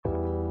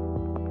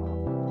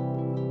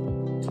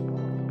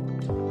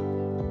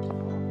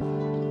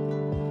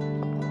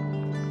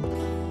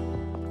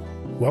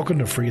Welcome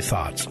to Free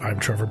Thoughts. I'm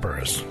Trevor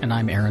Burrus. And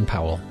I'm Aaron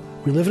Powell.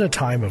 We live in a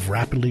time of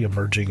rapidly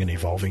emerging and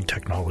evolving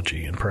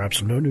technology, and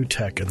perhaps no new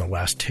tech in the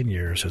last 10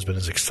 years has been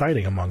as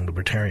exciting among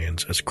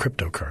libertarians as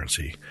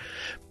cryptocurrency.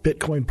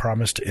 Bitcoin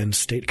promised to end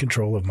state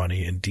control of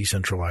money and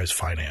decentralize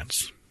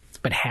finance.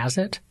 But has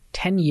it?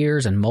 10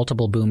 years and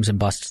multiple booms and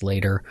busts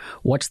later,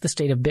 what's the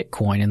state of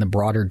Bitcoin and the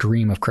broader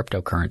dream of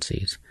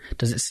cryptocurrencies?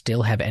 Does it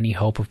still have any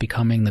hope of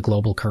becoming the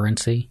global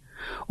currency?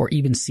 Or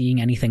even seeing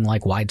anything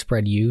like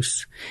widespread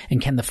use? And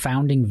can the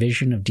founding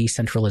vision of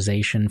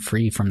decentralization,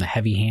 free from the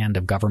heavy hand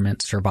of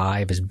government,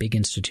 survive as big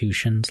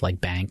institutions like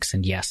banks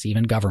and, yes,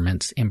 even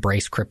governments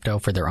embrace crypto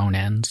for their own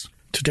ends?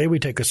 Today we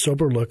take a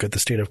sober look at the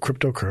state of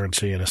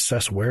cryptocurrency and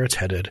assess where it's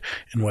headed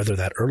and whether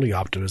that early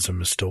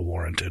optimism is still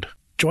warranted.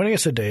 Joining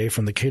us today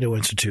from the Cato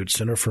Institute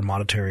Center for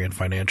Monetary and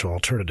Financial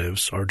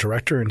Alternatives are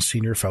Director and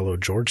Senior Fellow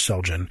George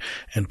Selgin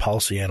and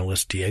Policy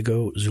Analyst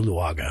Diego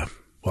Zuluaga.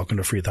 Welcome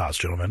to Free Thoughts,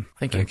 gentlemen.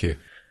 Thank you.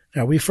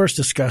 Now, we first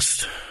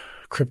discussed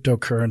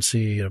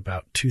cryptocurrency in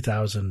about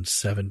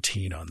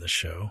 2017 on this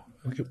show.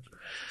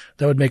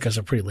 That would make us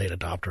a pretty late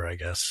adopter, I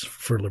guess,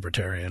 for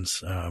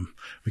libertarians.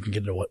 We can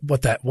get into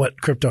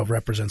what crypto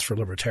represents for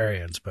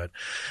libertarians, but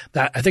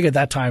I think at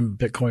that time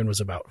Bitcoin was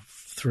about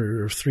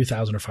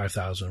 3,000 or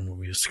 5,000 when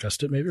we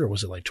discussed it, maybe, or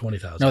was it like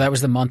 20,000? No, that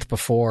was the month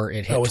before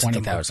it hit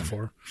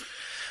 20,000.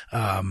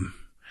 And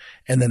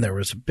then there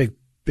was a big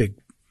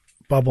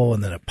bubble,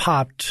 and then it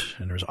popped,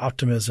 and there was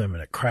optimism,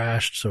 and it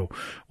crashed. So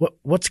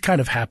what's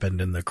kind of happened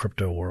in the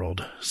crypto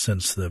world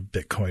since the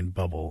Bitcoin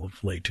bubble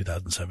of late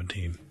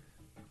 2017?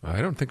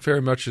 I don't think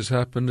very much has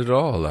happened at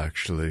all,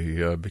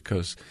 actually,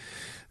 because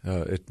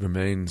it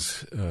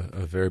remains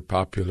very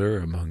popular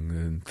among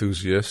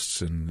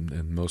enthusiasts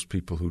and most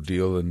people who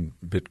deal in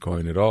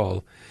Bitcoin at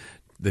all.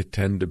 They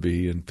tend to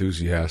be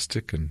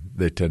enthusiastic and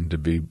they tend to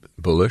be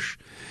bullish.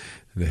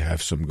 They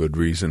have some good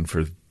reason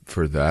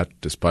for that,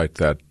 despite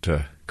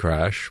that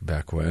crash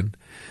back when.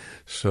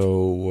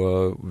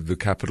 So the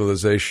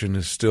capitalization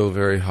is still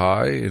very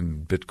high,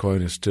 and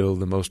Bitcoin is still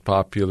the most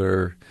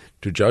popular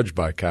to judge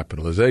by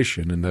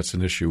capitalization, and that's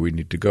an issue we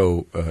need to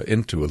go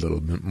into a little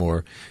bit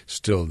more.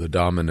 Still the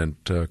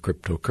dominant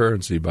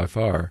cryptocurrency by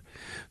far.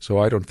 So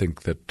I don't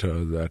think that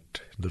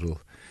that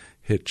little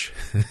hitch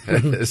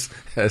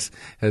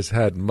has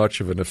had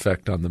much of an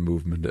effect on the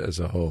movement as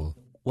a whole.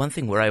 One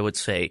thing where I would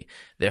say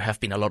there have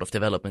been a lot of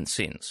developments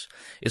since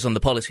is on the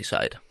policy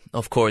side.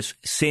 Of course,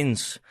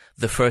 since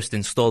the first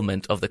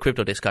installment of the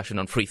crypto discussion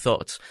on Free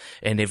Thoughts,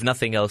 and if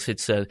nothing else,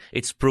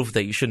 it's proof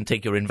that you shouldn't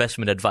take your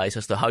investment advice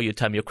as to how you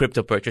time your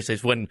crypto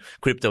purchases when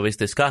crypto is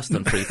discussed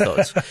on Free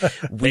Thoughts.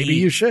 Maybe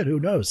you should.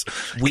 Who knows?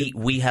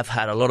 We have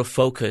had a lot of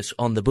focus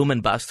on the boom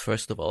and bust,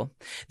 first of all.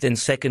 Then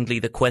secondly,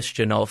 the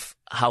question of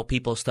how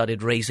people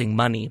started raising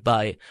money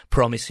by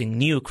promising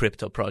new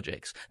crypto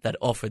projects that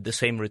offered the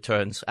same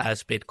returns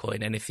as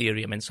Bitcoin and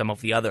Ethereum and some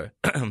of the other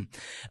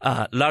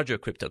larger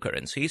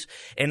cryptocurrencies.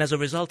 And as a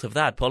result of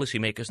that,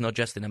 policymakers, not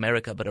just in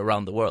America but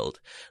around the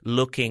world,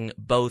 looking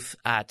both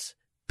at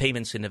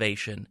payments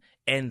innovation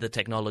and the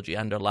technology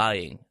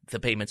underlying the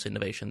payments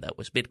innovation that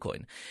was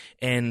Bitcoin,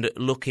 and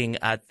looking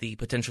at the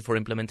potential for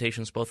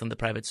implementations both in the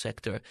private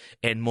sector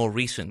and more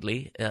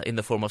recently in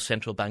the form of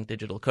central bank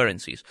digital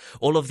currencies.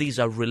 All of these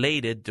are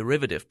related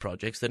derivative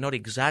projects. They're not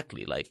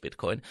exactly like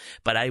Bitcoin,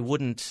 but I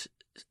wouldn't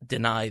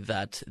deny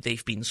that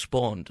they've been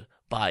spawned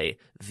by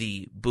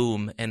the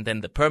boom and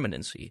then the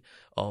permanency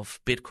of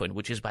Bitcoin,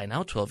 which is by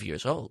now 12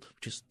 years old,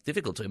 which is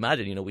difficult to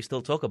imagine. We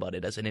still talk about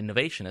it as an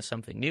innovation, as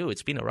something new.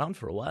 It's been around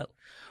for a while.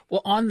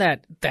 Well, on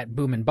that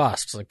boom and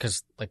bust,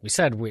 because like we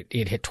said,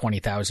 it hit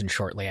 20,000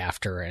 shortly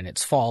after, and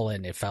it's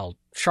fallen. It fell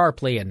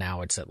sharply, and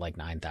now it's at like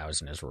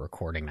 9,000 as we're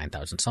recording,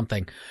 9,000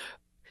 something.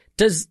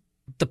 Does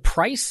the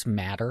price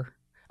matter?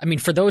 I mean,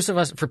 for those of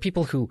us, for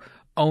people who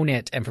own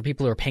it and for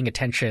people who are paying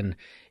attention,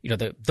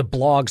 the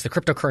blogs, the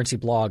cryptocurrency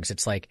blogs,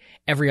 it's like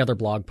every other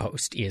blog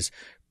post is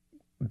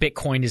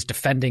Bitcoin is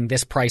defending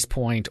this price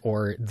point,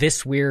 or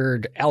this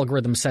weird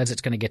algorithm says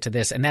it's going to get to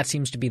this. And that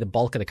seems to be the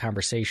bulk of the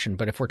conversation.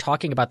 But if we're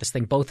talking about this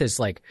thing both as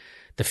like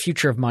the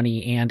future of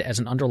money and as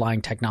an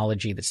underlying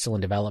technology that's still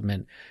in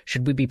development,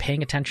 should we be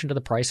paying attention to the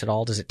price at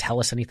all? Does it tell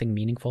us anything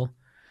meaningful?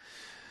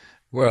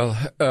 Well,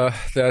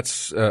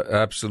 that's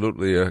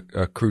absolutely a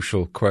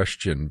crucial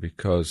question,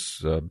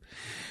 because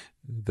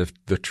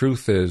the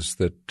truth is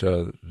that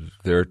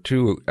there are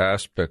two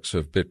aspects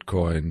of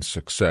Bitcoin's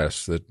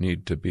success that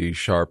need to be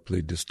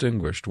sharply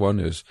distinguished.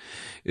 One is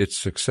its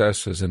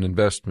success as an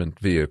investment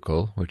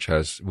vehicle,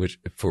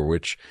 for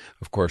which,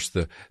 of course,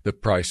 the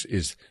price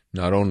is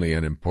not only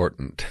an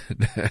important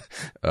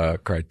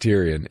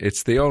criterion,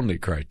 it's the only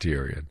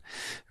criterion.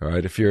 All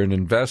right, if you're an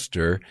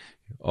investor,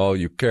 all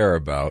you care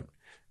about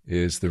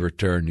is the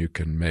return you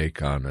can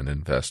make on an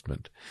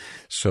investment.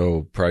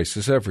 So price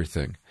is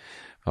everything.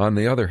 On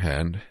the other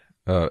hand,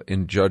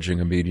 in judging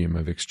a medium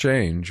of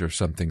exchange or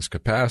something's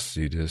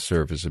capacity to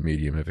serve as a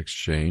medium of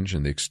exchange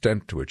and the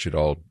extent to which it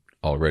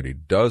already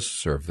does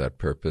serve that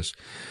purpose,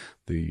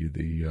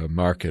 the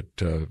market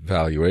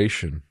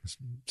valuation,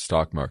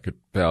 stock market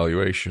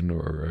valuation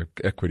or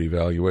equity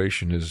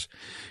valuation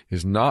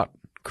is not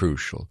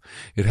crucial.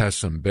 It has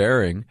some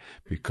bearing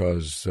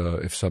because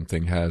if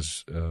something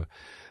has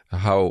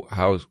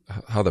how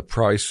the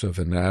price of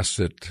an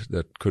asset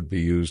that could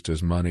be used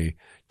as money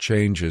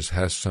changes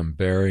has some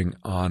bearing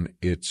on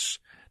its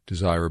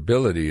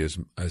desirability as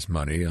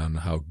money, on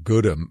how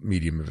good a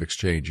medium of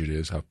exchange it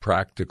is, how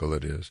practical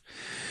it is.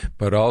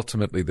 But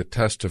ultimately, the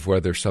test of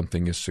whether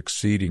something is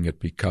succeeding at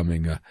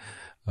becoming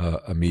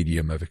a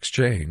medium of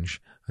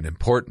exchange, an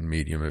important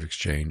medium of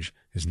exchange,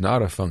 is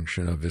not a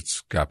function of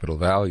its capital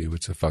value.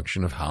 It's a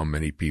function of how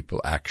many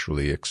people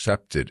actually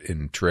accept it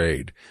in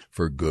trade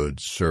for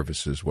goods,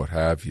 services, what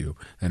have you,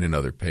 and in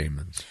other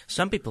payments.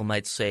 Some people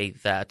might say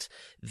that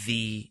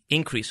the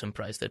increase in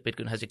price that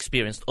Bitcoin has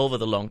experienced over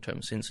the long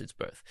term since its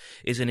birth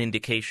is an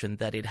indication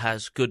that it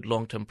has good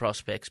long-term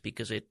prospects,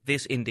 because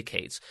this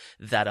indicates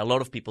that a lot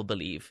of people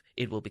believe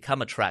it will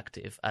become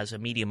attractive as a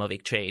medium of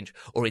exchange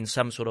or in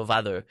some sort of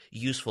other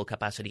useful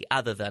capacity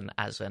other than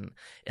as an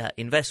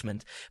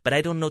investment. But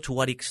I don't know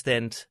to what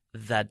extent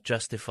that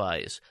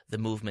justifies the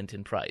movement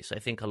in price. I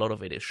think a lot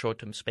of it is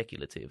short-term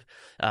speculative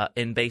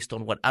and based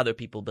on what other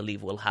people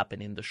believe will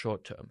happen in the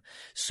short term.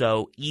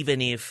 So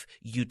even if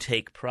you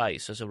take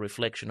price as a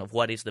reflection of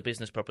what is the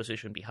business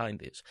proposition behind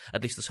this,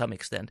 at least to some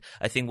extent,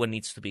 I think one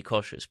needs to be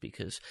cautious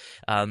because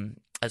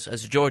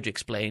as George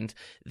explained,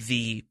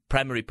 the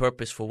primary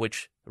purpose for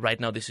which right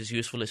now this is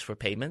useful is for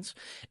payments,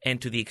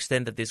 and to the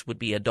extent that this would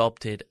be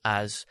adopted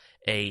as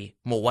a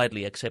more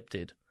widely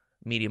accepted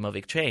medium of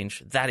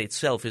exchange, that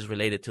itself is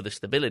related to the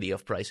stability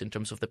of price in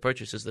terms of the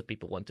purchases that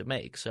people want to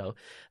make. So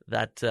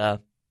that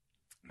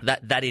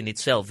in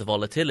itself, the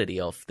volatility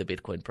of the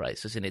Bitcoin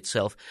price is in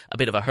itself a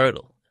bit of a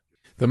hurdle.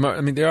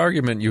 The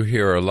argument you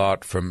hear a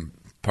lot from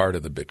part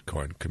of the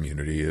Bitcoin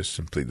community is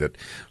simply that,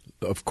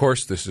 of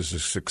course, this is a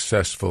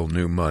successful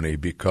new money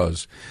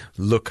because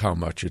look how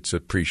much it's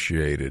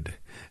appreciated.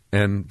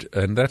 And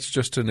that's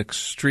just an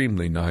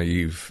extremely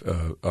naive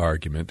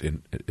argument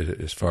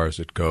as far as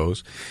it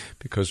goes,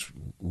 because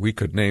we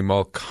could name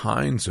all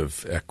kinds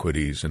of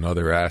equities and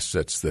other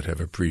assets that have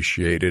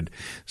appreciated,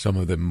 some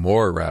of them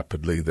more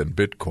rapidly than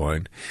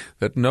Bitcoin,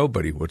 that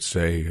nobody would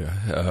say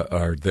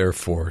are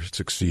therefore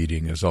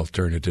succeeding as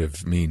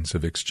alternative means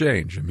of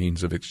exchange. A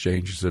means of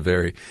exchange is a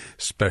very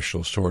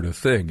special sort of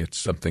thing. It's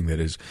something that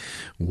is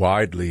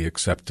widely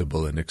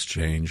acceptable in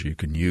exchange. You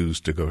can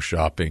use to go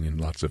shopping in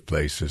lots of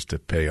places, to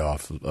pay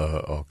off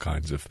all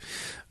kinds of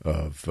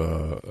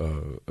to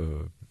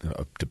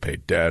pay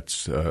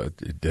debts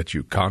that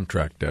you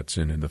contract debts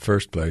in the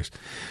first place.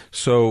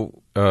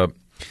 So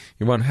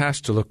one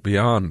has to look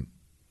beyond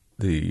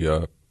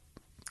the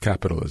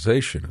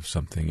capitalization of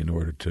something in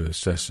order to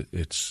assess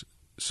its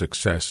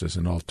success as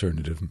an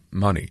alternative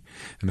money.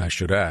 And I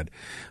should add,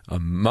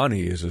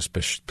 money is a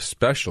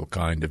special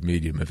kind of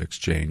medium of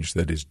exchange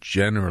that is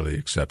generally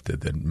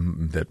accepted,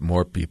 that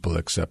more people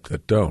accept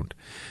that don't.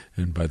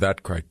 And by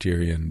that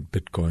criterion,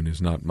 Bitcoin is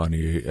not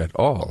money at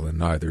all, and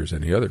neither is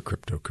any other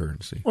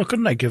cryptocurrency. Well,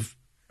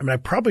 I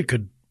probably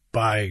could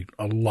buy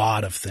a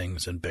lot of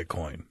things in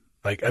Bitcoin.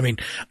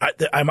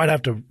 I might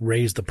have to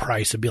raise the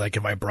price. It'd be like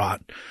if I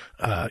brought,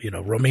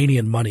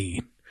 Romanian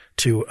money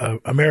to an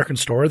American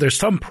store, there's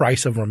some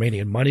price of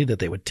Romanian money that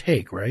they would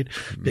take, right?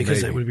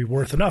 Because it would be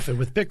worth enough. And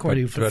with Bitcoin,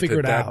 you figure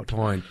it out.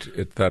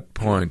 At that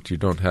point, you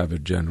don't have a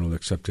general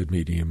accepted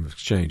medium of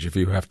exchange. If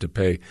you have to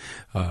pay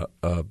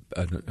an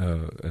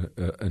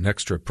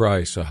extra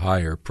price, a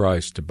higher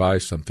price to buy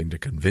something, to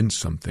convince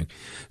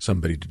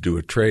somebody to do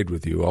a trade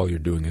with you, all you're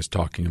doing is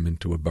talking them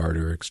into a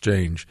barter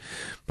exchange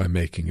by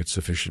making it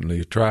sufficiently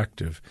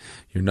attractive.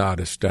 You're not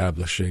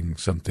establishing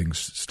something's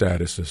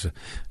status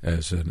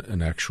as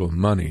an actual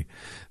money.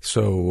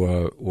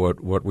 So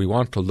what we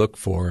want to look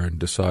for in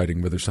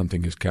deciding whether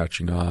something is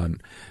catching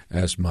on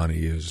as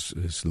money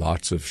is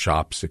lots of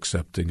shops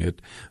accepting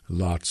it,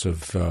 lots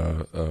of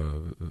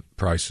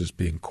prices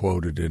being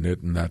quoted in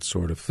it, and that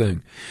sort of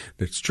thing.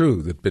 It's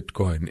true that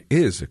Bitcoin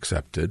is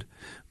accepted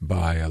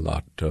by a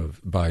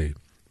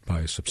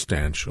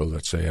substantial,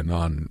 let's say a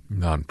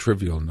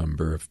non-trivial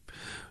number of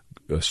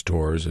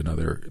stores and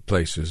other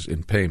places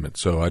in payment.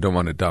 So I don't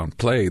want to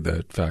downplay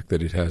the fact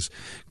that it has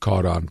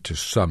caught on to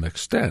some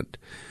extent,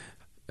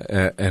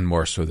 and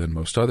more so than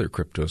most other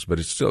cryptos, but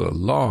it's still a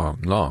long,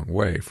 long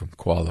way from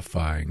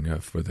qualifying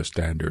for the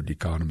standard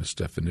economist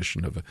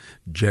definition of a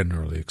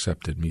generally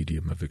accepted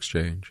medium of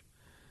exchange.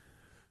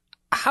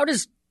 How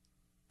does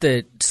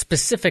the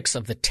specifics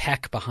of the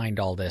tech behind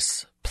all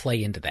this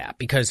play into that?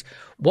 Because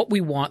what we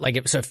want,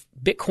 if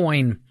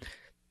Bitcoin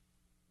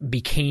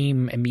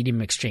became a medium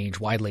of exchange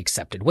widely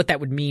accepted, what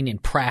that would mean in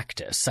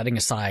practice, setting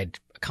aside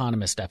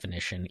economist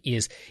definition,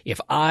 is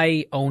if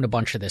I own a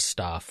bunch of this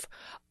stuff,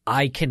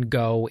 I can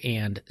go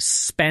and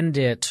spend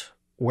it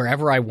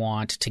wherever I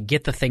want to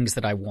get the things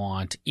that I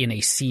want in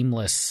a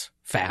seamless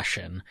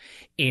fashion.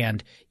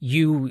 And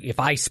if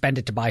I spend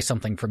it to buy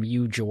something from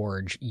you,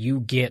 George,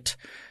 you get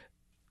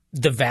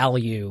the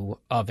value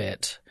of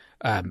it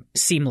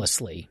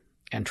seamlessly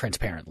and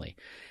transparently.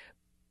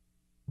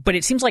 But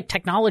it seems like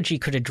technology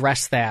could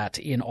address that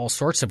in all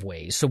sorts of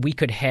ways. So we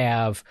could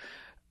have,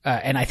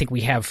 and I think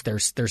we have,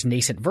 there's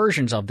nascent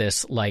versions of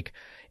this, like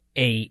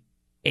a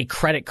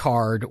credit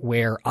card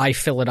where I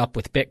fill it up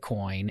with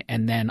Bitcoin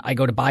and then I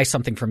go to buy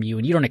something from you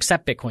and you don't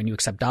accept Bitcoin, you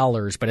accept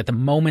dollars. But at the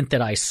moment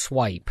that I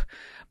swipe,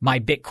 my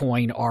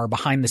Bitcoin are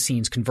behind the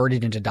scenes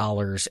converted into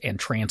dollars and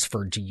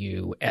transferred to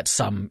you at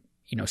some,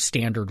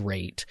 standard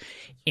rate.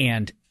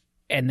 And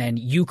then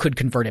you could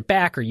convert it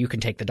back or you can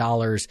take the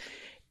dollars.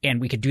 And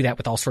we could do that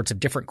with all sorts of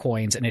different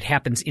coins, and it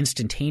happens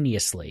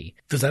instantaneously.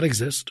 Does that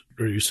exist?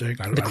 Or are you saying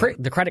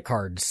the credit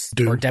cards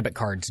do. Or debit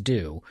cards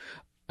do?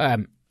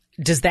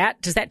 Does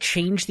that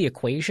change the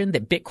equation?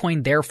 That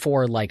Bitcoin,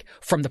 therefore, like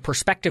from the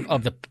perspective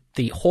of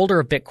the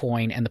holder of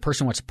Bitcoin and the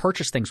person who wants to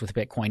purchase things with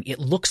Bitcoin, it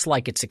looks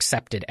like it's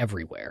accepted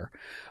everywhere,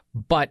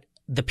 but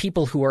the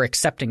people who are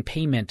accepting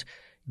payment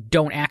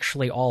don't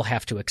actually all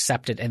have to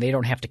accept it, and they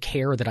don't have to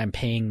care that I'm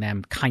paying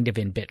them kind of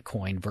in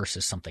Bitcoin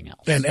versus something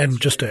else. And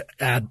just to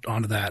add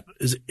on to that,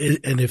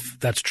 and if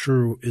that's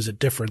true, is it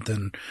different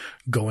than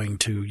going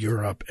to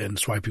Europe and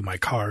swiping my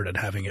card and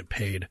having it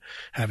paid,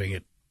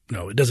 it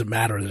doesn't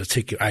matter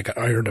that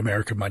I earned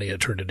American money and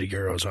it turned into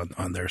euros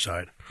on their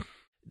side.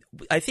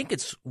 I think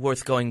it's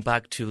worth going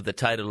back to the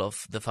title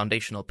of the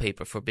foundational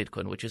paper for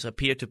Bitcoin, which is a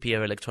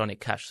peer-to-peer electronic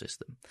cash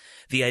system.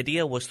 The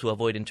idea was to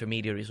avoid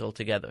intermediaries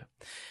altogether.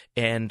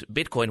 And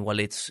Bitcoin, while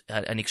it's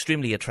an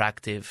extremely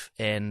attractive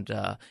and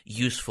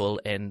useful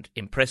and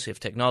impressive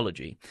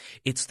technology,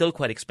 it's still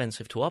quite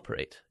expensive to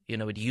operate.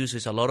 It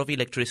uses a lot of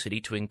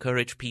electricity to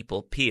encourage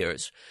people,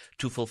 peers,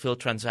 to fulfill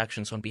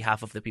transactions on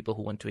behalf of the people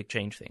who want to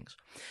exchange things.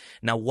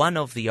 Now, one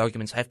of the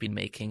arguments I've been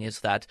making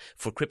is that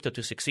for crypto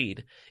to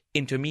succeed,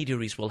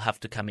 intermediaries will have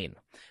to come in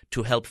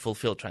to help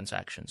fulfill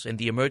transactions. And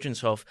the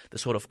emergence of the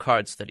sort of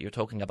cards that you're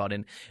talking about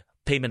in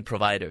payment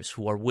providers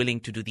who are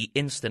willing to do the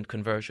instant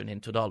conversion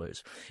into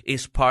dollars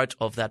is part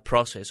of that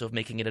process of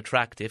making it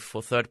attractive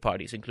for third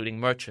parties,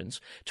 including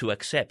merchants, to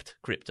accept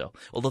crypto,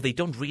 although they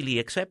don't really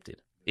accept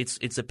it.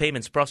 It's a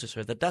payments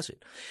processor that does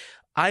it.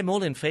 I'm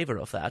all in favor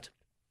of that.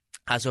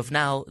 As of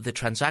now, the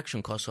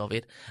transaction costs of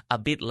it, a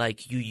bit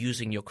like you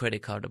using your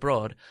credit card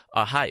abroad,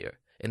 are higher.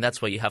 And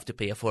that's why you have to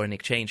pay a foreign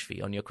exchange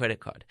fee on your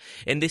credit card.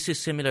 And this is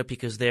similar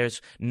because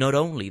there's not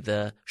only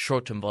the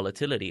short-term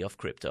volatility of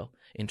crypto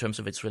in terms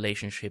of its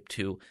relationship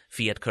to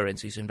fiat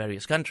currencies in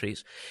various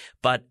countries,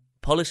 but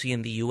policy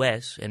in the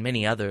US and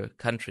many other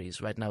countries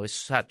right now is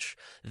such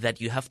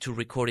that you have to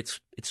record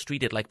it's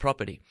treated like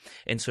property.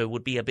 And so it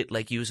would be a bit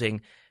like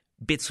using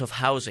bits of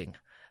housing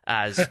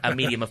as a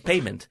medium of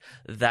payment,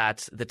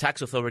 that the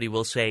tax authority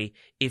will say,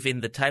 if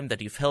in the time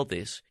that you've held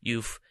this,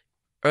 you've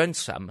earned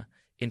some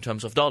in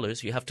terms of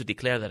dollars, you have to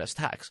declare that as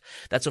tax.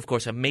 That's, of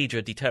course, a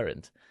major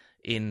deterrent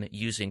in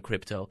using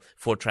crypto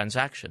for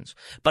transactions.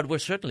 But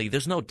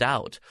there's no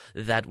doubt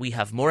that we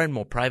have more and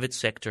more private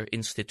sector,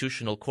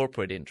 institutional,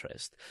 corporate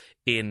interest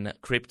in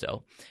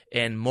crypto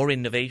and more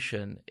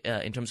innovation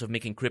in terms of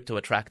making crypto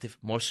attractive,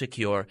 more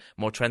secure,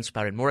 more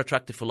transparent, more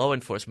attractive for law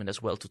enforcement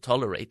as well to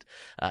tolerate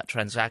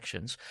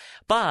transactions.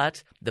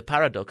 But the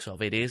paradox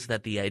of it is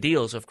that the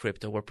ideals of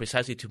crypto were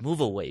precisely to move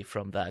away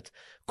from that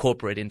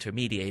corporate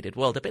intermediated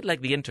world, a bit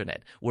like the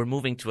internet. We're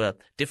moving to a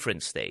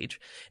different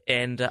stage.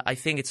 And I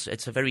think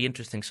it's a very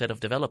interesting set of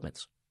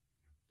developments.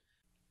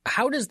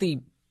 How does the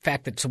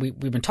fact that – so we've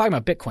been talking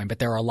about Bitcoin, but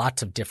there are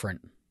lots of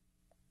different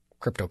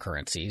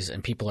cryptocurrencies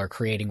and people are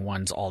creating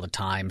ones all the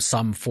time,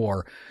 some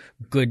for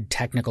good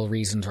technical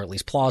reasons or at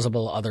least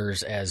plausible,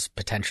 others as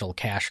potential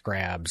cash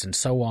grabs and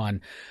so on.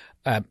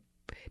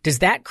 Does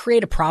that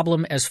create a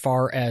problem as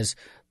far as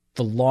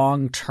the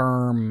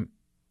long-term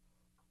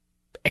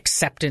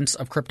acceptance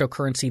of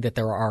cryptocurrency, that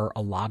there are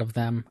a lot of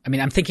them? I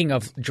mean, I'm thinking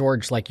of,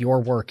 George, like your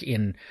work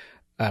in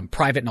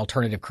private and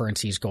alternative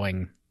currencies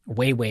going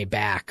way, way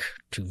back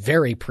to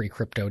very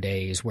pre-crypto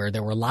days where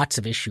there were lots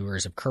of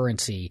issuers of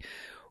currency.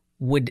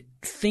 Would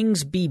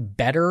things be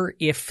better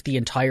if the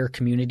entire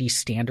community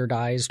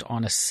standardized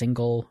on a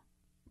single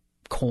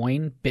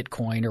coin,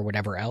 Bitcoin or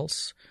whatever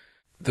else?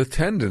 The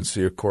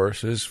tendency, of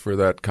course, is for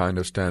that kind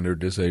of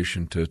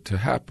standardization to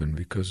happen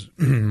because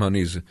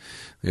money's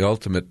the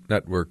ultimate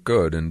network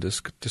good. And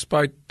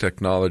despite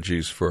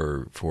technologies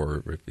for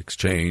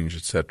exchange,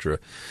 etc.,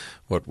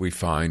 what we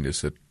find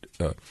is that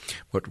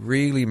what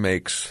really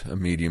makes a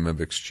medium of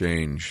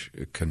exchange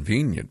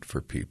convenient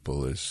for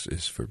people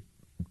is for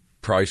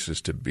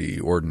prices to be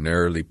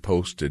ordinarily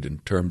posted in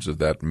terms of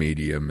that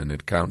medium and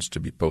accounts to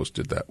be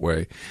posted that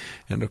way.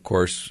 And of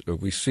course,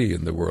 we see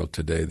in the world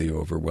today the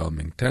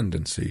overwhelming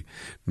tendency,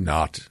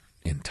 not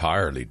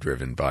entirely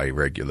driven by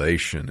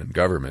regulation and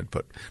government,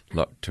 but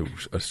to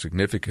a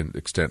significant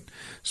extent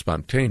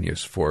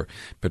spontaneous, for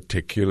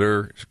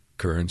particular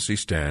currency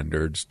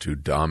standards to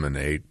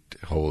dominate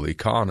whole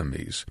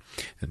economies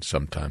and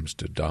sometimes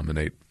to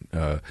dominate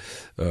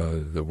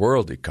the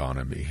world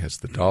economy, as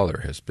the dollar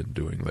has been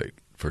doing lately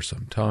for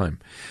some time.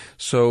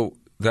 So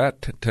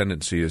that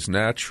tendency is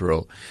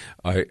natural.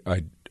 I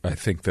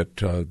think that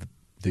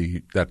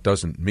that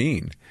doesn't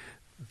mean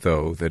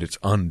though, that it's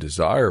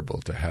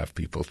undesirable to have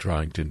people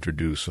trying to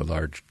introduce a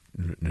large,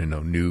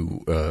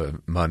 new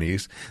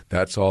monies.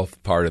 That's all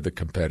part of the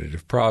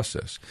competitive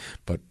process,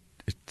 but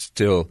it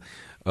still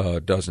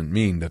doesn't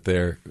mean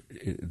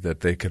that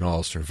they can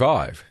all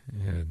survive,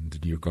 and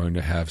you're going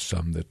to have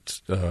some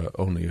that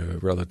only a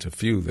relative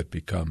few that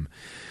become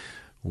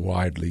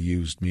widely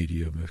used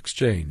medium of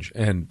exchange.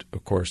 And,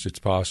 of course, it's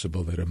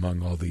possible that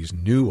among all these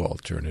new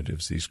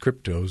alternatives, these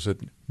cryptos,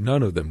 that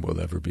none of them will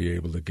ever be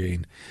able to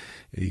gain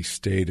a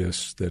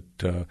status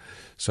that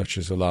such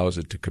as allows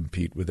it to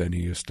compete with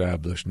any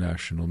established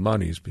national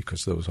monies,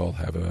 because those all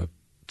have a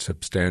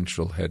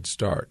substantial head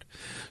start.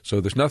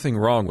 So there's nothing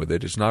wrong with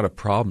it. It's not a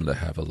problem to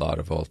have a lot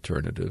of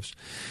alternatives.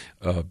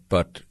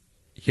 But,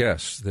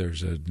 yes,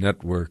 there's a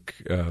network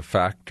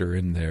factor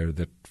in there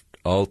that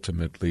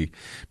ultimately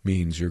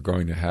means you're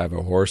going to have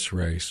a horse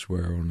race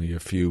where only a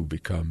few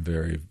become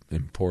very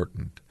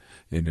important.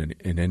 In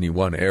any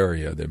one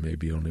area, there may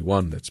be only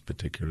one that's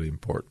particularly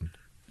important.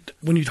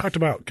 When you talked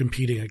about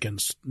competing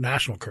against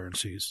national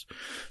currencies,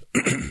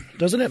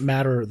 doesn't it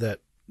matter that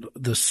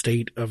the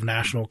state of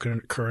national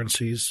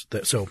currencies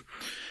so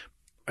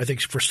I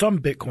think for some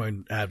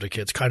Bitcoin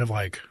advocates, kind of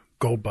like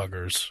gold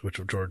buggers, which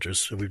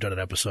we've done an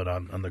episode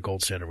on the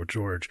gold standard with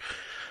George,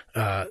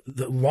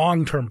 the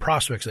long-term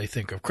prospects, they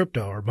think, of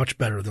crypto are much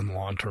better than the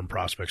long-term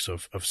prospects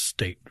of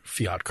state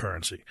fiat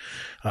currency,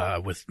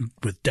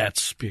 with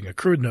debts being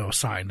accrued, no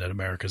sign that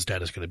America's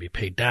debt is going to be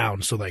paid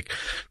down. So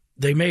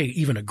they may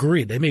even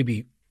agree, they may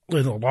be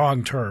in the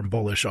long-term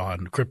bullish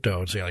on crypto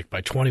and say, like, by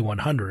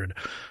 2100,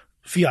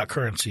 fiat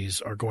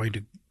currencies are going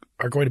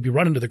to be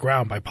run into the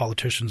ground by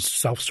politicians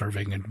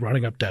self-serving and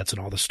running up debts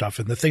and all this stuff.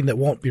 And the thing that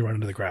won't be run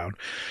into the ground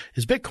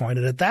is Bitcoin.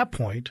 And at that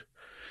point,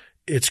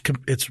 its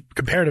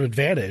comparative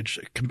advantage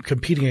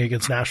competing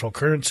against national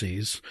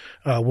currencies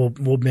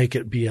will make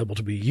it be able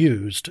to be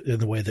used in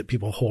the way that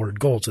people hoard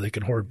gold, so they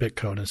can hoard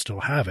Bitcoin and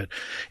still have it.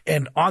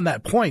 And on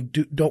that point,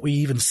 don't we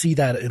even see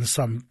that in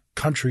some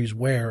countries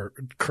where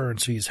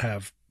currencies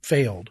have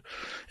failed,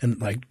 and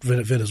like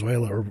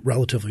Venezuela, or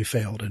relatively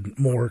failed, and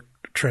more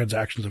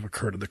transactions have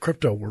occurred in the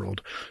crypto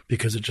world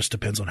because it just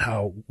depends on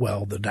how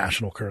well the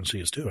national currency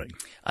is doing.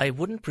 I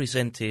wouldn't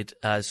present it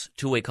as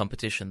two-way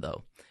competition,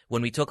 though.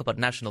 When we talk about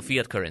national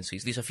fiat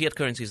currencies, these are fiat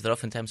currencies that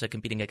oftentimes are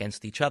competing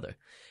against each other.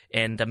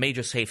 And a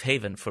major safe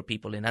haven for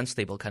people in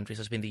unstable countries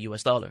has been the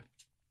US dollar.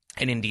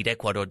 And indeed,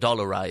 Ecuador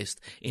dollarized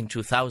in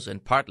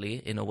 2000, partly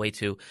in a way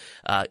to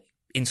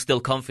instill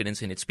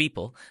confidence in its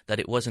people that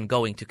it wasn't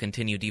going to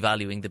continue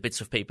devaluing the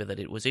bits of paper that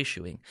it was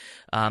issuing.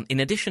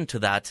 In addition to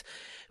that,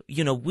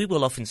 we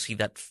will often see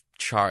that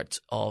chart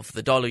of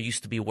the dollar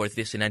used to be worth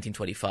this in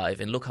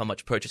 1925, and look how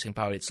much purchasing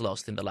power it's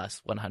lost in the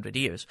last 100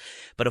 years.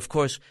 But of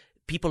course,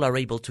 people are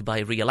able to buy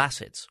real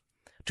assets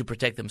to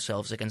protect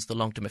themselves against the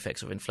long-term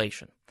effects of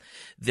inflation.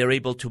 They're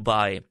able to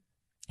buy,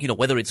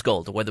 whether it's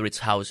gold or whether it's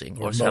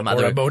housing or some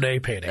other. Or a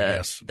Monet painting,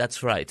 yes.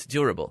 That's right,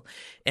 durable.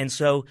 And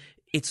so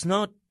it's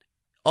not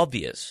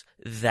obvious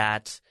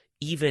that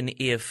even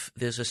if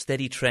there's a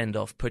steady trend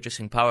of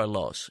purchasing power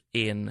loss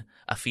in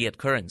a fiat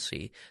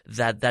currency,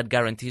 that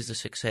guarantees the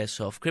success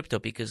of crypto,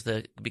 because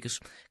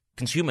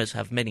consumers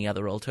have many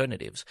other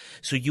alternatives.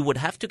 So you would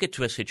have to get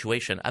to a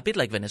situation a bit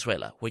like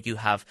Venezuela, where you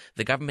have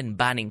the government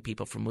banning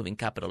people from moving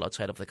capital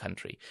outside of the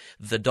country,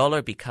 the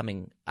dollar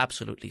becoming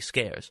absolutely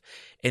scarce,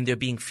 and there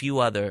being few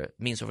other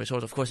means of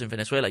resort. Of course, in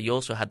Venezuela, you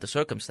also had the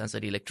circumstance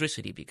that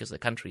electricity, because the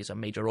country is a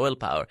major oil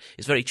power,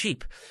 is very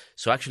cheap.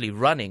 So actually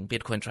running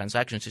Bitcoin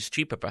transactions is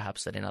cheaper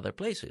perhaps than in other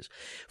places.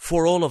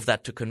 For all of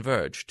that to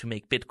converge to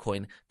make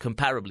Bitcoin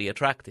comparably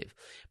attractive.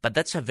 But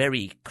that's a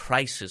very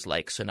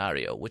crisis-like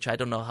scenario, which I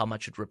don't know how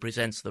much it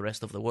represents the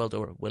rest of the world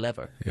or will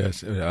ever.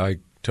 Yes, I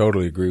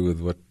totally agree with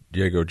what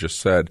Diego just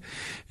said.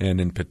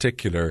 And in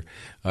particular,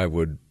 I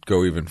would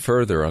go even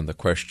further on the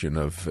question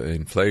of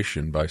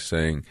inflation by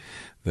saying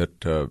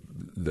that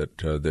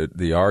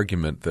the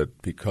argument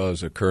that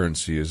because a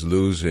currency is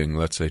losing,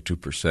 let's say,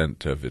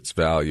 2% of its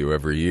value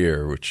every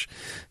year, which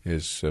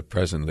is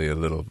presently a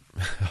little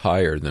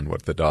higher than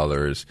what the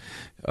dollar is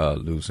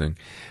losing,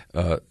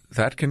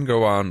 that can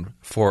go on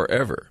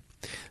forever.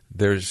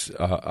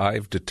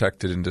 I've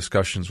detected in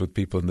discussions with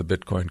people in the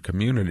Bitcoin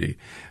community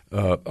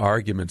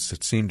arguments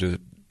that seem to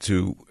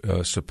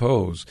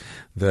suppose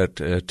that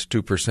at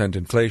 2%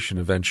 inflation,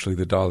 eventually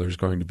the dollar is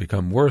going to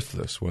become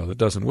worthless. Well, it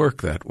doesn't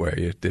work that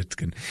way.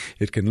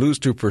 It can lose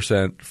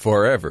 2%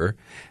 forever,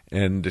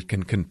 and it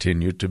can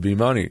continue to be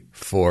money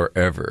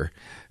forever.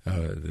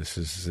 This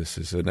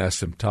is an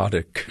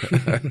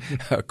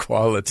asymptotic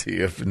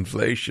quality of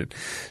inflation.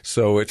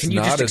 So it's Can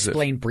you not just as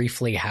explain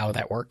briefly how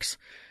that works?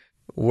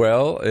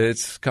 Well,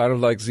 it's kind of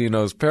like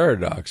Zeno's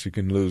paradox. You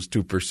can lose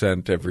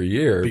 2% every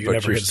year,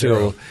 but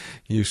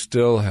you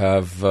still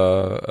have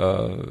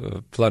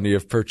plenty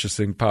of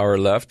purchasing power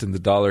left, and the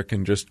dollar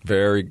can just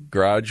very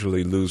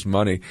gradually lose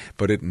money,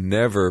 but it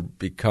never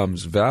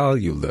becomes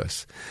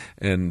valueless.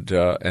 And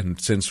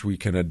since we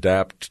can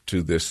adapt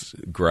to this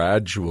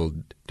gradual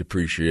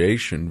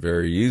depreciation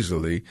very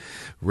easily,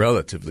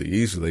 relatively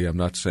easily. I'm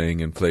not saying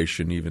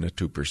inflation, even at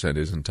 2%,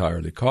 is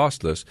entirely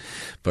costless,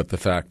 but the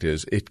fact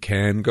is it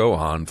can go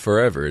on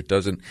forever. It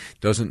doesn't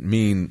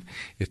mean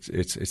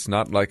it's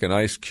not like an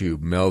ice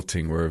cube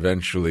melting where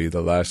eventually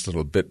the last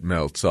little bit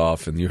melts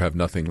off and you have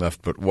nothing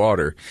left but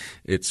water.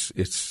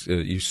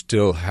 You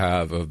still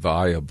have a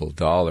viable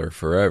dollar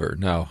forever.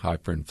 Now,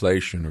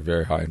 hyperinflation or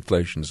very high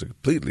inflation is a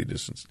completely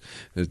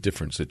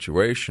different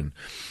situation,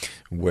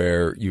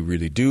 where you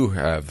really do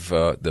have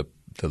the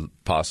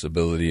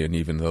possibility and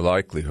even the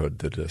likelihood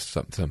that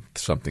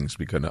something's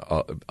going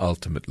to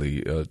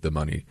ultimately the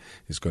money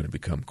is going to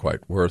become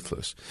quite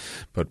worthless.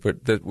 But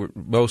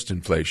most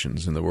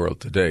inflations in the world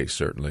today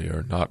certainly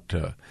are not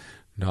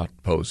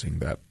posing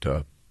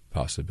that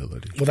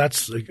possibility. Well,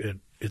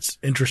 it's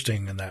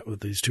interesting in that with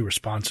these two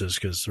responses,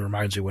 because it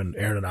reminds me when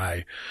Aaron and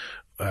I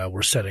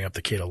were setting up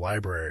the Cato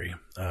Library,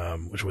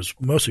 which was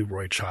mostly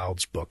Roy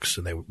Child's books,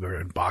 and they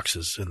were in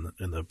boxes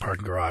in the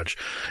parking garage,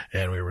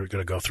 and we were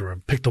going to go through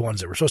and pick the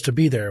ones that were supposed to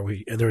be there.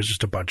 And there was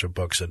just a bunch of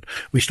books, and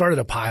we started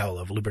a pile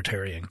of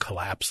libertarian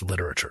collapse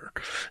literature.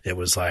 It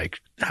was like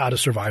How to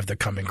Survive the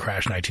Coming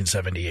Crash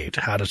 1978,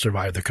 How to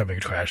Survive the Coming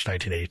Crash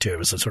 1982. It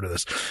was sort of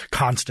this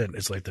constant.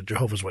 It's like the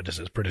Jehovah's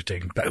Witnesses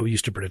who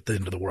used to predict the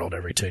end of the world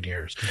every 10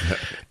 years.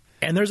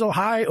 And there's a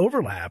high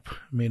overlap.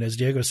 I mean, as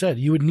Diego said,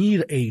 you would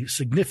need a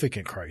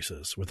significant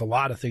crisis with a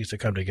lot of things to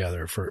come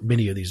together for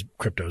many of these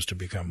cryptos to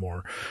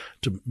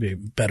be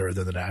better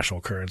than the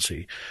national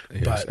currency.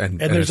 Yes,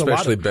 and there's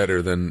especially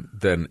better than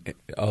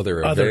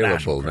other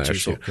available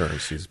national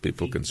currencies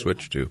people can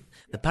switch to.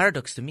 The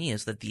paradox to me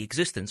is that the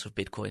existence of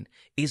Bitcoin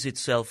is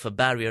itself a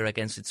barrier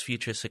against its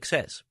future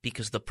success,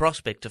 because the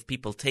prospect of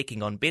people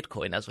taking on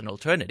Bitcoin as an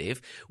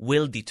alternative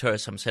will deter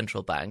some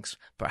central banks,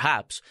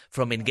 perhaps,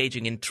 from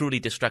engaging in truly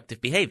destructive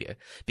behavior,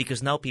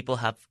 because now people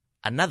have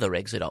another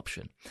exit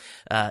option,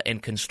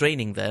 and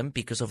constraining them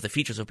because of the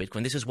features of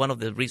Bitcoin. This is one of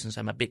the reasons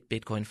I'm a big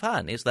Bitcoin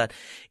fan, is that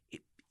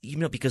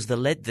because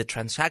the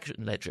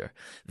transaction ledger,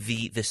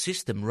 the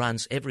system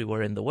runs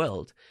everywhere in the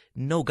world.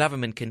 No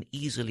government can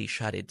easily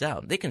shut it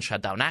down. They can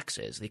shut down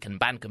access. They can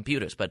ban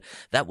computers, but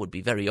that would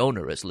be very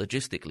onerous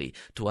logistically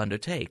to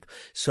undertake.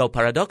 So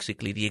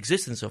paradoxically, the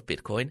existence of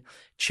Bitcoin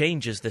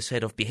changes the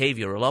set of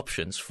behavioral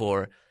options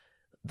for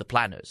the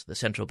planners, the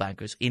central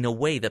bankers, in a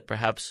way that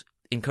perhaps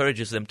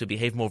encourages them to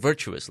behave more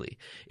virtuously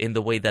in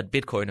the way that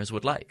Bitcoiners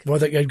would like. Well,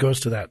 that goes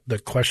to the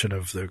question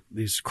of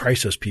these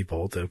crisis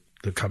people, the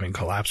coming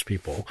collapse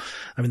people.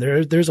 I mean,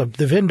 there's the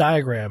Venn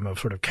diagram of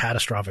sort of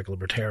catastrophic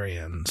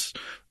libertarians,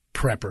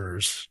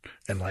 preppers,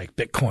 and like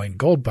Bitcoin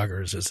gold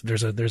buggers.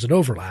 There's an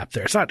overlap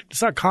there. It's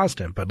not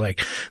constant, but like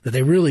that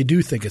they really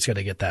do think it's going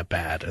to get that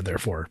bad, and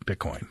therefore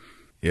Bitcoin.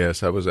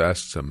 Yes, I was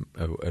asked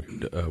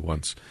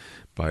once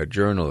by a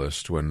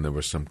journalist when there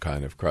was some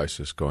kind of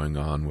crisis going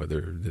on,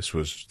 whether this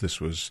was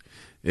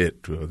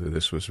it, whether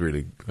this was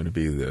really going to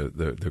be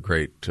the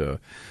great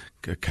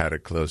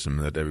cataclysm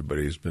that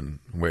everybody's been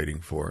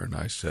waiting for. And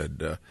I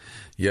said,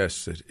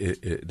 yes,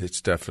 it's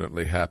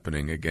definitely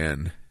happening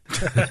again.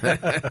 The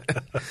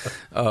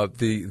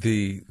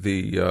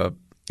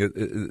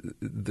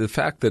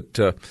fact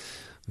that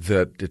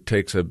it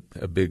takes a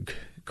big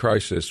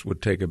crisis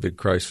would take a big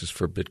crisis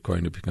for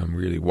Bitcoin to become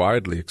really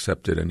widely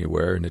accepted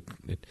anywhere, and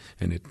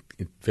it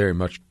very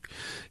much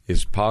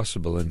is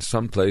possible in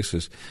some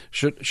places.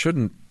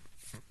 Shouldn't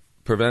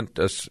prevent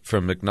us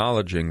from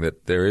acknowledging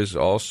that there is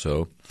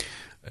also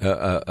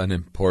an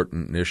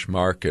important niche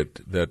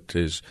market that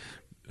is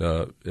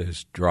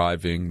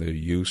driving the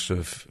use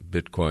of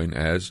Bitcoin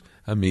as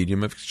a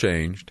medium of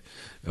exchange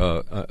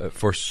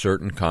for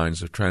certain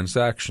kinds of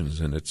transactions,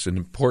 and it's an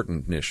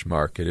important niche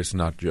market. It's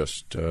not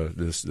just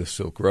the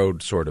Silk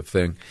Road sort of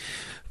thing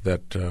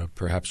that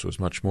perhaps was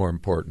much more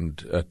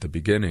important at the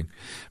beginning,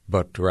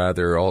 but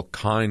rather all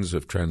kinds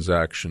of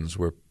transactions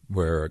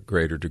where a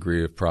greater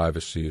degree of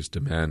privacy is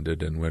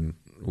demanded, and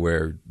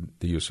where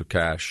the use of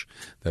cash,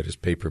 that is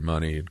paper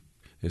money,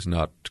 is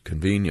not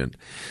convenient.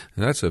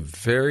 And that's a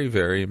very,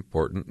 very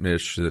important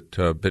niche that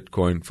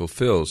Bitcoin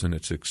fulfills, and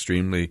it's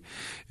extremely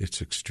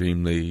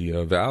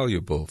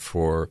valuable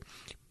for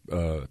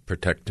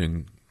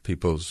protecting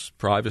people's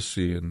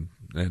privacy and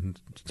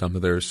some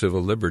of their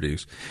civil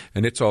liberties.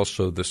 And it's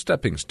also the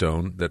stepping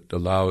stone that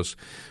allows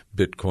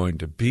Bitcoin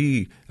to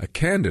be a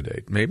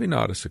candidate, maybe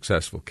not a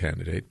successful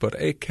candidate, but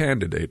a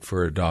candidate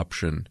for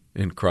adoption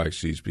in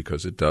crises,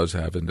 because it does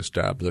have an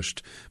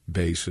established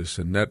basis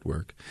and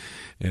network.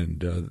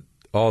 And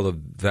all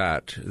of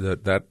that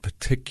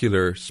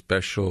particular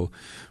special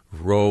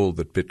role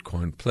that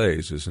Bitcoin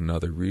plays is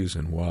another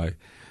reason why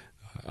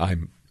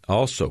I'm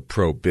also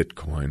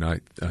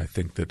pro-Bitcoin. I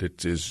think that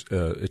it is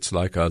it's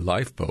like a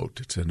lifeboat.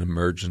 It's an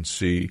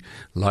emergency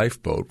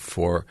lifeboat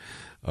for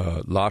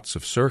lots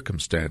of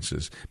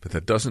circumstances, but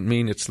that doesn't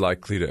mean it's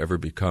likely to ever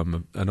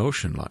become an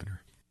ocean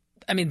liner.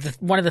 I mean,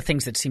 one of the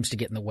things that seems to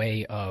get in the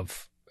way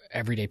of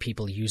everyday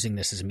people using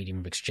this as a medium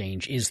of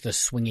exchange is the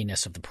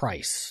swinginess of the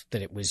price.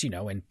 That it was,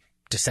 in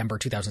December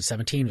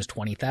 2017 was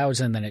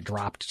 20,000, then it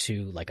dropped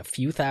to like a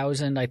few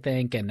thousand, I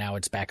think, and now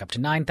it's back up to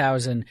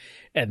 9,000.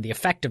 And the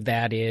effect of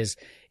that is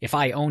if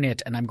I own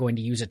it and I'm going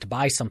to use it to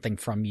buy something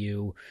from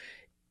you,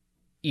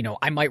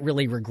 I might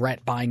really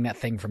regret buying that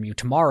thing from you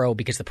tomorrow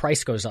because the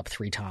price goes up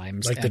 3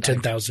 times. Like the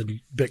 10,000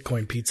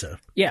 Bitcoin pizza.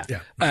 Yeah.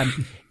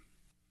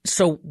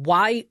 So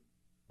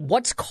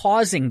what's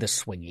causing the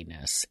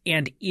swinginess?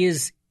 And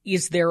is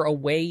there a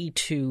way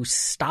to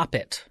stop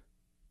it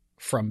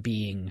from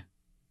being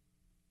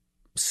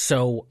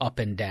so up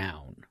and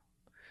down?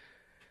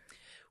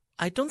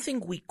 I don't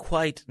think we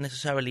quite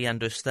necessarily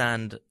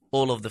understand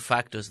all of the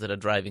factors that are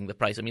driving the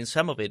price. I mean,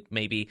 some of it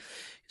may be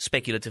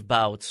speculative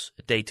bouts,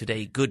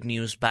 day-to-day, good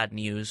news, bad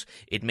news.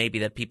 It may be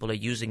that people are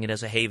using it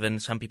as a haven.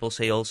 Some people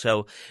say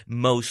also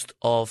most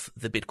of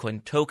the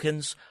Bitcoin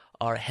tokens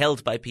are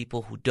held by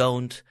people who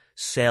don't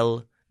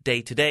sell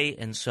day-to-day,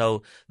 and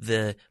so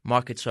the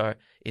markets are,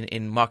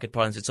 in market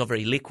parlance, it's not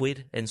very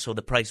liquid, and so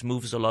the price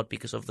moves a lot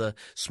because of the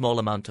small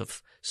amount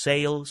of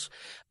sales.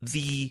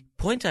 The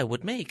point I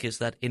would make is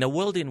that in a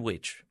world in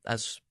which,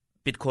 as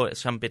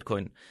some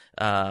Bitcoin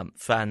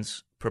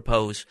fans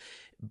propose,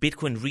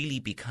 Bitcoin really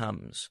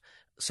becomes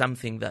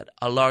something that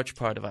a large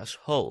part of us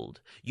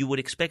hold, you would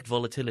expect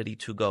volatility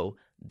to go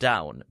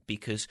down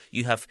because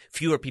you have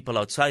fewer people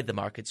outside the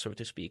market, so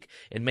to speak,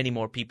 and many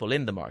more people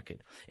in the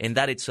market. And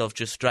that itself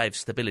just drives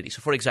stability.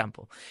 So, for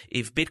example,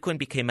 if Bitcoin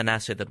became an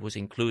asset that was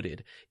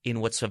included in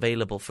what's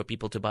available for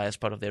people to buy as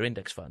part of their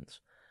index funds,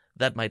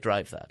 that might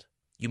drive that.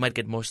 You might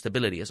get more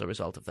stability as a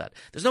result of that.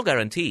 There's no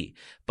guarantee,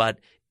 but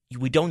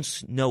we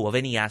don't know of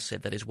any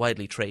asset that is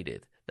widely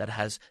traded that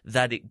has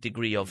that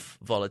degree of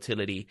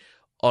volatility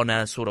on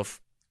a sort of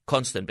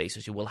constant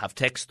basis. You will have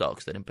tech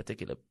stocks that in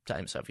particular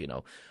times have,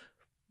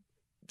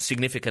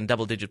 significant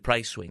double-digit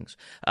price swings.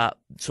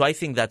 So I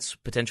think that's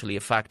potentially a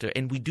factor.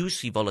 And we do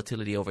see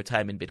volatility over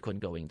time in Bitcoin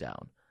going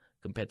down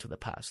compared to the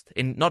past.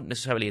 Not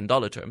necessarily in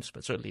dollar terms,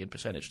 but certainly in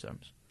percentage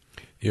terms.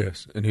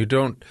 Yes, and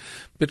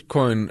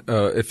Bitcoin,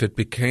 if it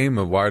became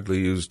a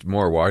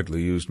more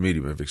widely used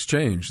medium of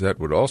exchange, that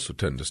would also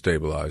tend to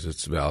stabilize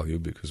its value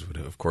because it would,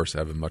 of course,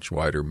 have a much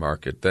wider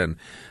market then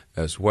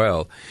as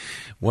well.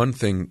 One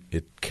thing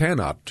it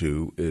cannot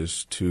do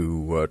is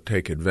to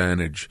take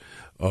advantage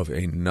of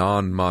a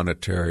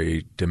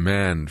non-monetary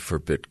demand for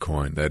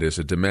Bitcoin. That is,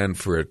 a demand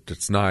for it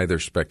that's neither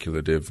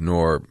speculative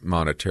nor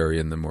monetary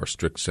in the more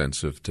strict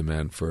sense of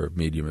demand for a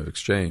medium of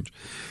exchange.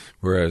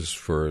 Whereas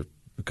for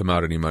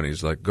commodity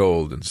monies like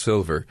gold and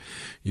silver,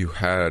 you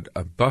had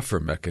a buffer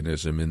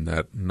mechanism in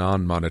that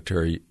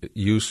non-monetary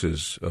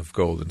uses of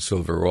gold and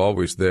silver were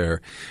always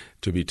there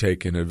to be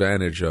taken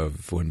advantage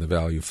of when the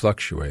value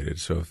fluctuated.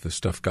 So if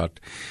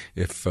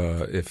if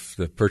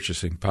the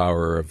purchasing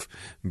power of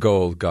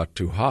gold got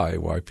too high,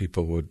 why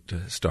people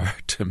would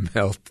start to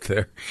melt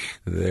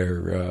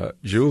their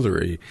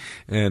jewelry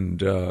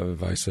and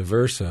vice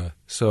versa.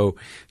 So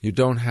you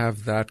don't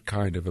have that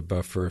kind of a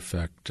buffer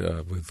effect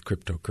with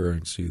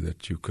cryptocurrency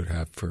that you could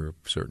have for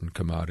certain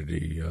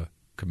commodity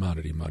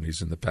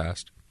monies in the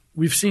past.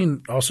 We've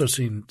also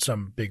seen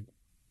some big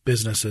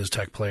businesses,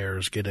 tech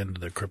players get into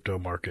the crypto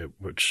market,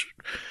 which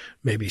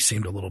maybe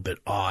seemed a little bit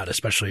odd,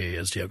 especially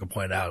as Diego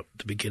pointed out at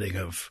the beginning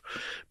of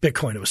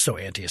Bitcoin, it was so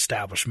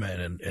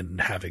anti-establishment and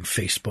having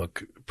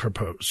Facebook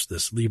propose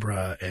this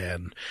Libra.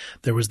 And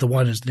there was the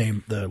one, his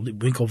name, the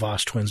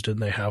Winklevoss twins,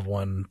 didn't they have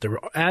one? There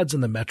were ads in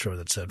the Metro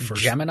that said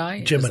first Gemini.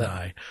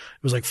 It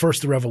was like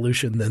first the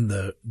revolution,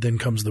 then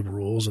comes the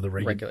rules or the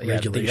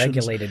regulations. The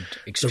regulated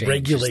exchange. The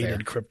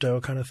regulated crypto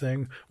kind of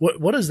thing.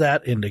 What does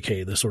that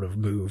indicate, the sort of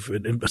move?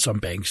 And some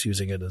banks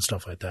using it and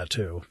stuff like that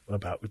too,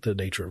 about the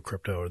nature of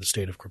crypto or the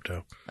state of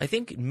crypto? I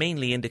think it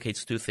mainly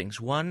indicates two things.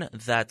 One,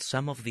 that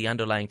some of the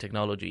underlying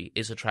technology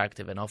is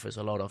attractive and offers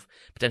a lot of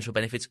potential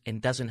benefits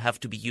and doesn't have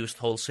to be used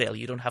wholesale.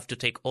 You don't have to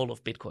take all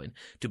of Bitcoin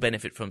to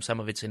benefit from some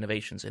of its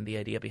innovations and the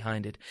idea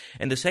behind it.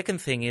 And the second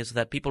thing is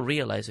that people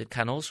realize it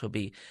can also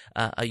be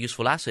a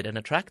useful asset and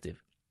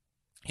attractive.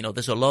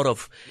 There's a lot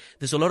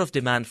of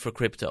demand for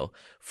crypto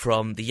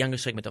from the younger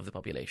segment of the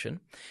population,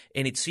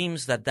 and it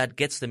seems that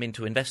gets them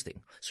into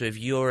investing. So if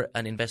you're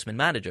an investment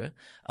manager,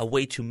 a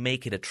way to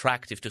make it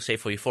attractive to save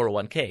for your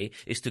 401k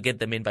is to get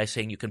them in by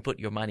saying you can put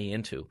your money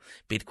into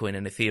Bitcoin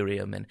and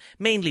Ethereum, and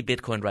mainly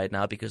Bitcoin right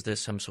now because there's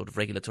some sort of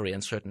regulatory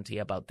uncertainty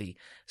about the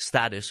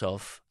status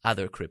of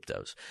other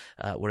cryptos,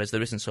 whereas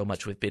there isn't so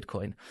much with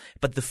Bitcoin.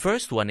 But the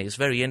first one is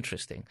very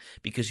interesting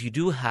because you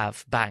do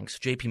have banks.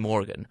 JP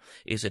Morgan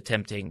is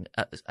attempting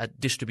a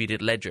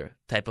distributed ledger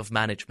type of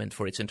management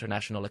for its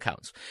international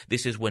accounts.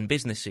 This is when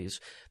businesses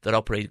that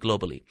operate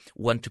globally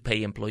want to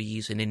pay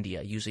employees in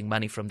India using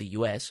money from the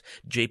US.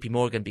 JP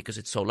Morgan, because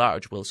it's so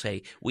large, will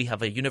say, we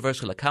have a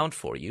universal account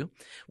for you.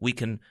 We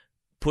can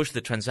push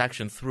the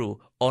transaction through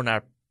on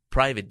our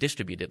private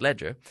distributed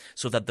ledger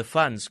so that the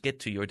funds get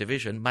to your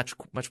division much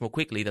more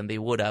quickly than they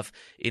would have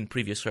in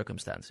previous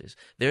circumstances.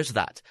 There's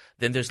that.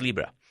 Then there's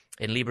Libra.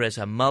 And Libra is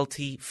a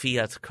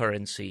multi-fiat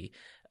currency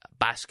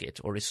basket,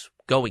 or is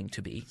going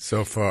to be.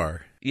 So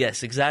far.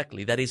 Yes,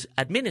 exactly. That is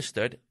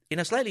administered in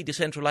a slightly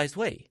decentralized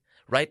way.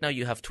 Right now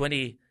you have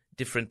 20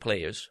 different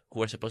players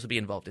who are supposed to be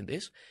involved in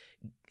this,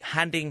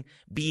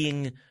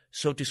 being,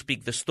 so to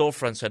speak, the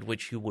storefronts at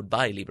which you would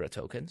buy Libra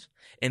tokens,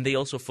 and they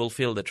also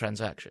fulfill the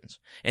transactions.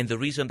 And the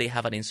reason they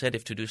have an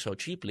incentive to do so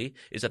cheaply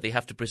is that they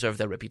have to preserve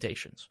their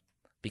reputations,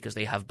 because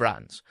they have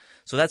brands.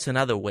 So that's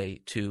another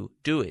way to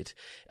do it.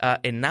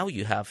 And now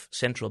you have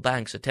central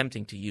banks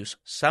attempting to use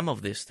some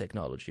of this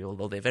technology,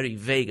 although they're very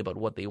vague about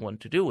what they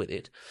want to do with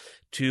it,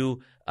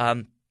 to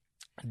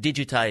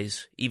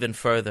digitize even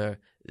further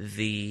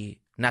the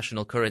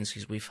national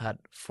currencies we've had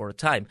for a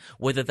time.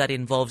 Whether that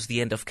involves the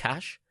end of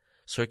cash,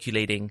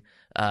 circulating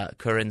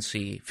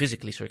currency,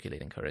 physically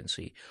circulating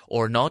currency,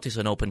 or not is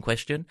an open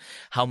question.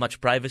 How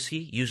much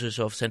privacy users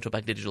of central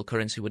bank digital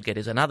currency would get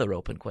is another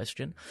open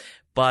question.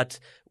 But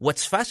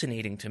what's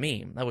fascinating to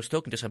me, I was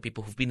talking to some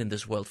people who've been in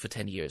this world for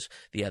 10 years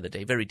the other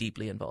day, very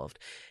deeply involved,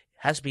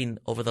 has been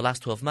over the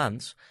last 12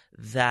 months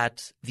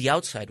that the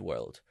outside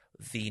world,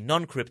 the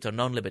non-crypto,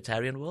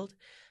 non-libertarian world,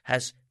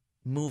 has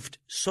moved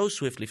so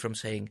swiftly from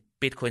saying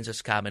Bitcoin's a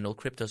scam and all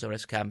cryptos are a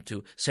scam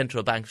to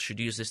central banks should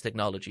use this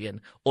technology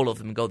and all of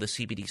them go the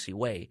CBDC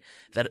way,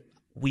 that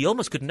we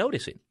almost couldn't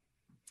notice it.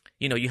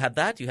 You know, you had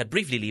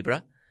briefly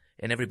Libra,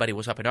 and everybody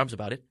was up in arms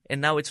about it,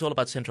 and now it's all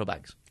about central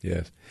banks.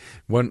 Yes.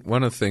 One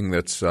of the things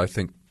that's, I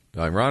think,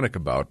 ironic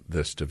about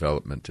this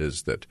development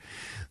is that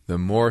the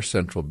more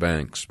central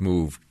banks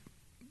move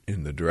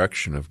in the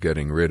direction of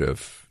getting rid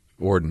of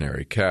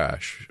ordinary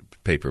cash,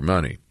 paper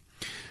money,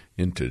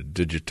 into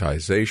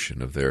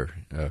digitization of their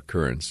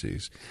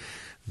currencies,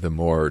 the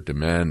more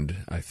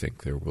demand I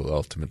think there will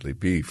ultimately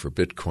be for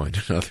Bitcoin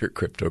and other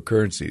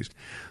cryptocurrencies.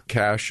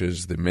 Cash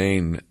is the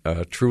main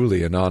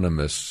truly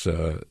anonymous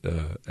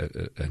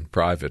and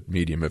private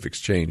medium of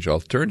exchange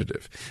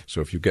alternative.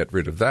 So if you get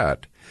rid of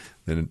that,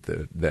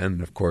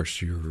 then of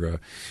course you're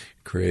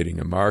creating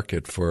a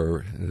market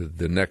for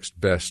the next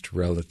best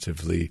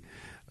relatively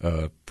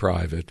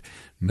private,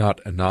 not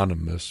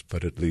anonymous,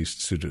 but at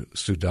least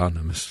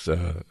pseudonymous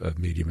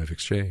medium of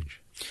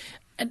exchange.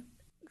 And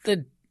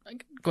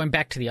going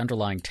back to the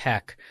underlying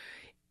tech,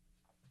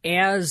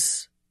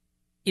 as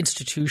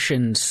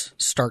institutions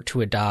start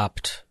to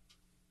adopt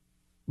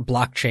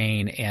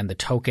blockchain and the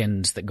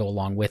tokens that go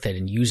along with it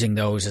and using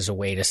those as a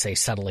way to, say,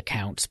 settle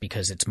accounts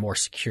because it's more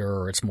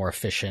secure or it's more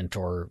efficient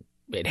or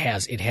it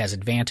has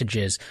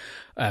advantages.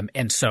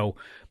 And so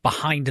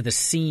behind the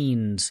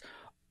scenes,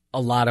 a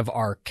lot of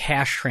our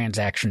cash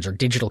transactions or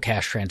digital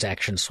cash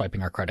transactions,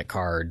 swiping our credit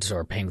cards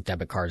or paying with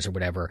debit cards or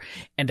whatever,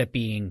 end up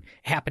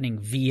happening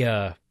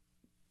via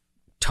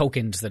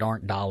tokens that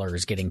aren't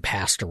dollars getting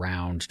passed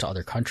around to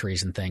other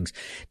countries and things.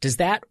 Does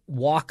that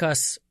walk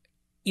us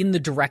in the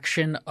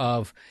direction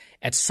of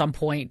at some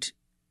point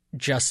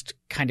just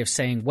kind of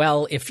saying,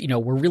 well, if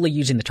we're really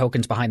using the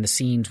tokens behind the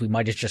scenes, we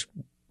might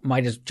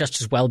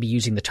just as well be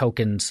using the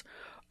tokens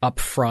up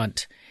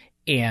front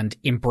and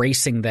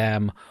embracing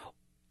them?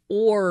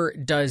 Or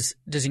does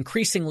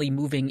increasingly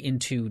moving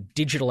into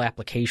digital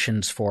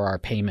applications for our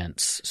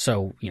payments,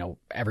 so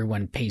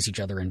everyone pays each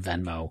other in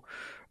Venmo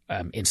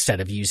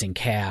instead of using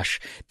cash,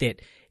 that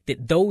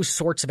those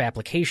sorts of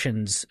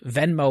applications,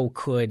 Venmo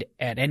could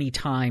at any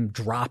time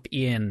drop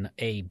in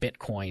a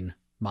Bitcoin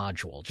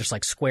module, just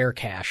like Square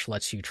Cash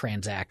lets you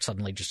transact,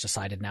 suddenly just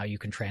decided now you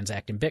can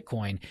transact in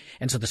Bitcoin.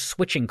 And so the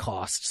switching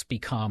costs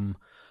become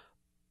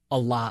a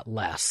lot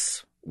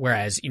less.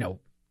 Whereas,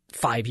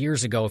 5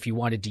 years ago, if you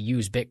wanted to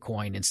use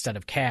Bitcoin instead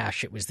of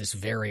cash, it was this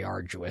very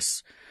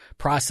arduous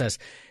process.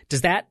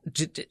 Is that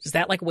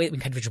like a way that we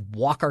kind of just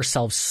walk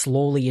ourselves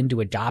slowly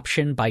into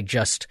adoption by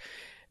just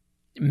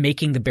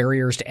making the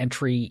barriers to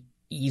entry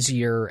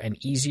easier and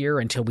easier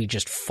until we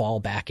just fall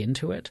back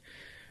into it?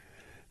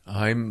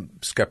 I'm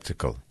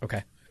skeptical.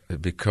 Okay.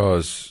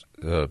 Because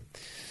the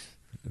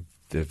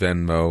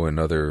Venmo and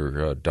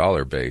other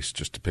dollar-based,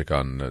 just to pick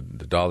on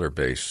the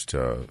dollar-based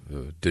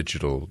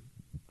digital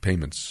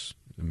payments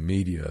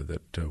media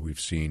that we've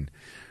seen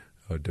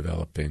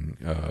developing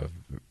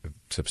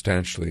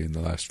substantially in the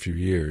last few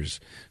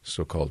years,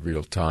 so-called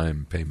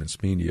real-time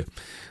payments media,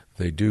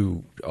 they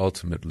do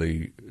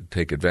ultimately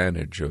take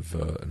advantage of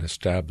an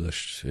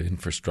established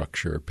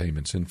infrastructure,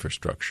 payments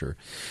infrastructure.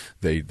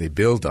 They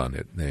build on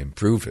it, they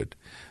improve it,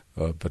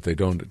 but they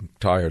don't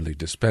entirely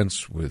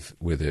dispense with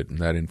it, and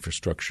that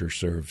infrastructure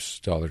serves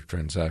dollar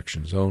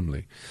transactions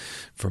only.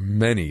 For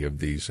many of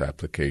these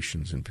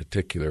applications in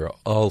particular,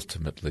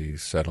 ultimately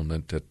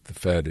settlement at the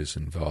Fed is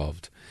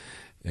involved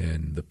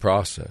in the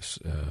process.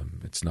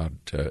 It's not.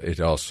 It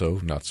also,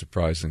 not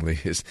surprisingly,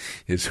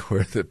 is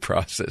where the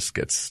process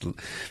gets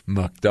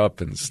mucked up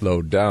and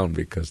slowed down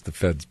because the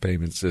Fed's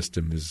payment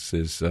system is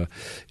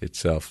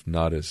itself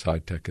not as high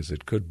tech as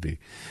it could be.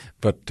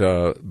 But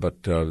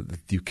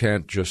you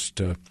can't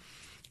just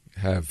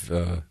have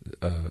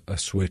a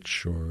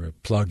switch or a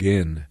plug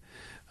in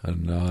a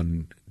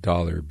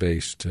non-dollar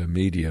based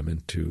medium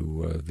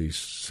into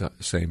these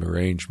same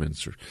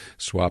arrangements or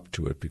swap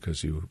to it,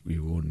 because you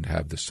wouldn't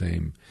have the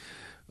same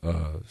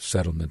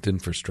settlement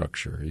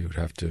infrastructure. You'd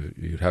have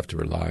to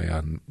rely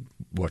on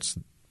what's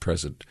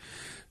present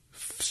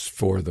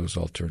for those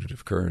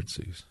alternative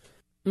currencies.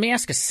 Let me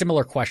ask a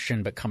similar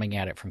question, but coming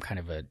at it from kind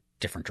of a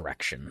different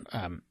direction.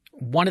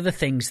 One of the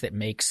things that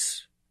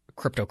makes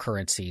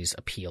cryptocurrencies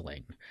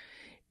appealing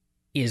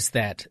is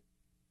that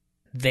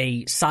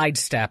they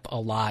sidestep a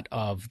lot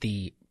of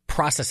the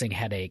processing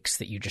headaches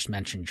that you just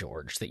mentioned,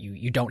 George, that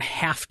you don't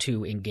have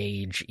to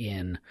engage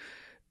in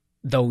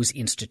those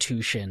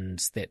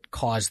institutions that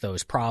cause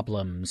those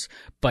problems.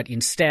 But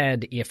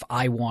instead, if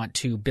I want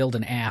to build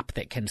an app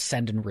that can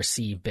send and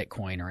receive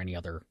Bitcoin or any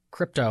other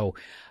crypto,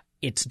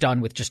 it's done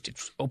with just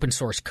open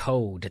source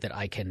code that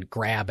I can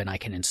grab and I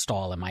can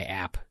install, and my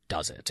app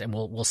does it. And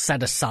we'll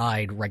set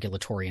aside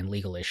regulatory and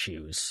legal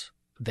issues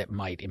that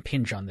might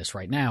impinge on this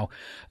right now.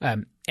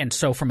 And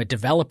so from a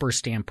developer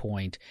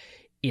standpoint,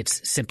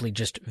 it's simply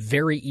just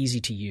very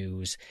easy to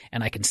use,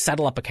 and I can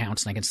settle up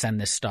accounts and I can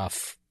send this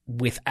stuff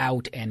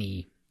without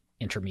any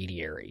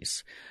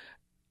intermediaries.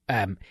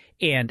 And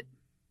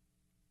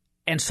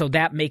so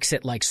that makes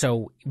it like,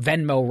 so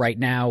Venmo right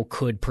now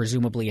could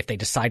presumably, if they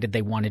decided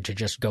they wanted to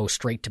just go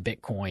straight to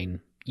Bitcoin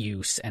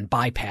use and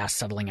bypass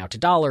settling out to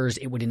dollars,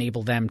 it would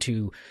enable them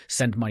to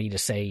send money to,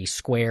 say,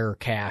 Square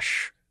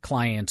Cash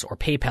clients or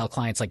PayPal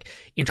clients. Like,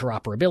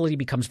 interoperability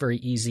becomes very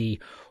easy,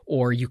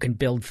 or you can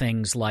build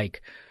things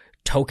like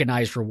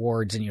tokenized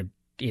rewards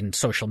in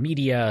social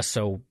media.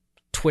 So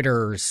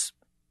Twitter's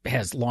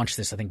has launched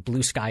this, I think,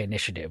 Blue Sky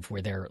initiative,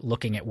 where they're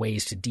looking at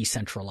ways to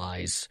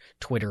decentralize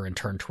Twitter and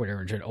turn Twitter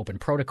into an open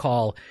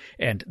protocol.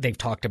 And they've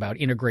talked about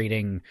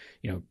integrating,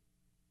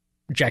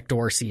 Jack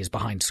Dorsey is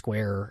behind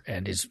Square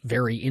and is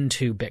very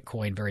into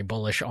Bitcoin, very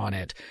bullish on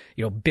it.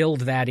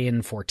 Build that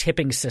in for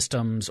tipping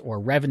systems or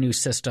revenue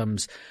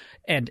systems.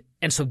 And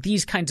so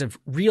these kinds of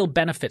real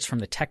benefits from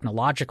the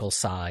technological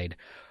side,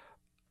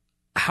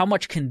 how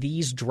much can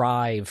these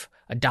drive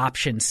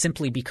adoption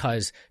simply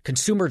because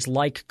consumers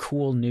like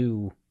cool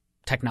new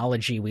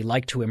technology? We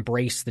like to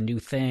embrace the new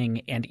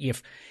thing. And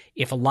if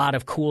a lot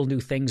of cool new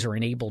things are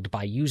enabled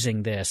by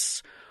using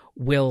this,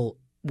 we'll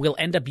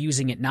end up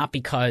using it not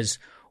because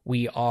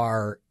we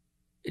are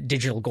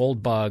digital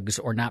gold bugs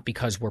or not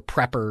because we're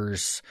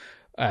preppers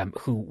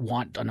who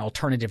want an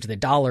alternative to the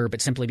dollar,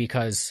 but simply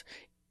because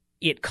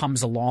it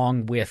comes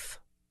along with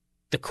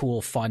the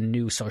cool, fun,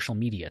 new social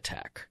media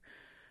tech.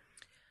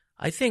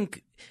 I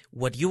think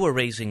what you were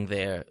raising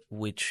there,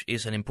 which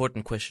is an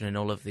important question in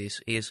all of this,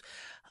 is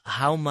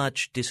how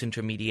much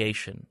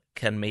disintermediation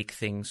can make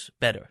things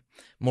better,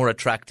 more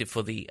attractive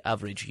for the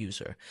average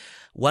user.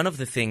 One of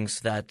the things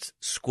that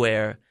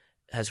Square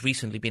has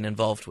recently been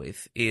involved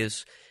with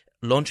is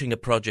launching a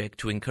project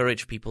to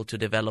encourage people to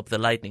develop the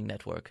Lightning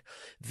Network.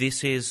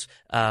 This is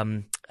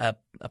a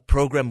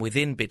program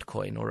within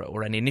Bitcoin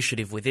or an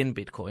initiative within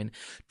Bitcoin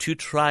to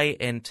try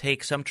and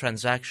take some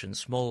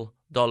transactions, small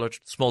dollar,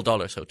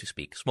 so to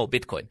speak, small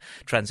Bitcoin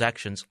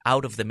transactions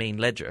out of the main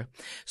ledger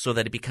so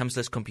that it becomes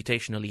less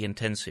computationally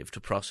intensive to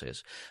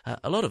process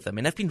a lot of them.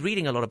 And I've been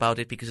reading a lot about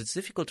it because it's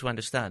difficult to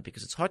understand,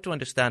 because it's hard to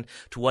understand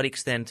to what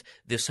extent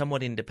they're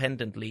somewhat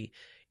independently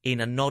in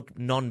a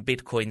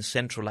non-Bitcoin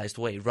centralized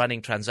way,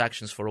 running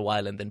transactions for a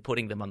while and then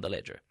putting them on the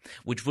ledger,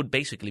 which would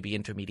basically be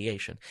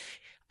intermediation.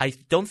 I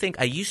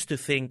used to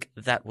think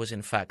that was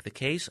in fact the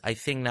case. I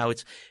think now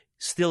it's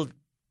still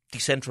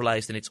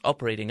decentralized and it's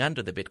operating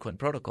under the Bitcoin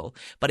protocol,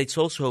 but it's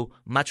also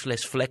much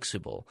less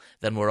flexible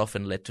than we're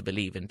often led to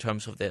believe in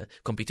terms of the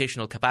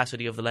computational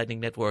capacity of the Lightning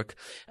Network,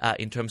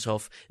 in terms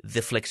of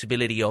the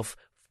flexibility of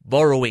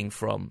borrowing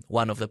from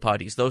one of the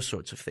parties, those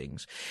sorts of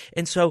things.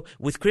 And so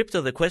with crypto,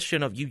 the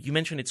question of, you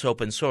mentioned it's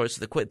open source,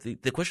 the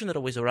question that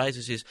always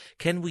arises is,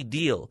 can we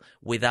deal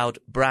without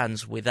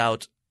brands,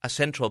 without a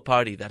central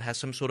party that has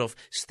some sort of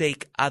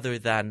stake other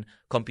than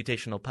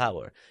computational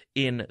power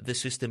in the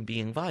system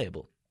being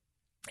viable?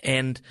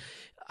 And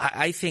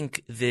I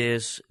think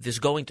there's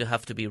going to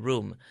have to be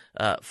room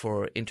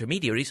for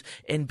intermediaries,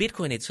 and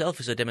Bitcoin itself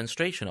is a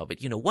demonstration of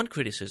it. One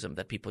criticism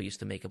that people used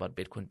to make about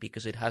Bitcoin,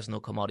 because it has no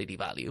commodity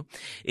value,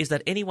 is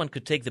that anyone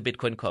could take the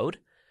Bitcoin code,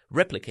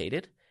 replicate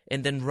it,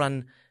 and then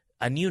run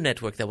a new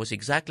network that was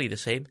exactly the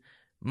same,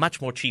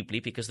 much more cheaply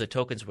because the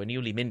tokens were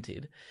newly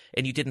minted,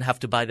 and you didn't have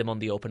to buy them on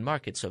the open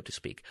market, so to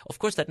speak. Of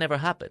course, that never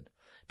happened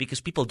because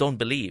people don't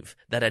believe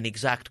that an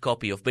exact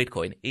copy of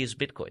Bitcoin is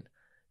Bitcoin.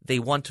 They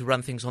want to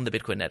run things on the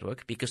Bitcoin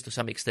network because to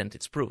some extent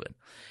it's proven.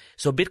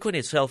 So Bitcoin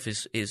itself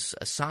is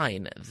a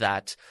sign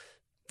that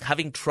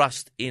having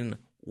trust in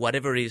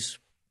whatever is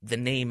the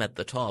name at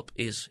the top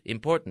is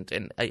important.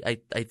 And I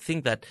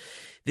think that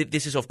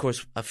this is, of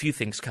course, a few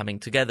things coming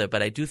together,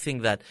 but I do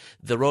think that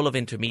the role of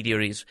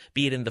intermediaries,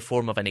 be it in the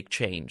form of an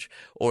exchange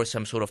or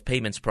some sort of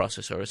payments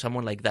processor or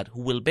someone like that,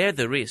 who will bear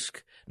the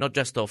risk, not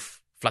just of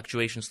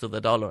fluctuations to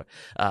the dollar,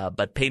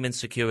 but payment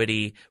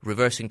security,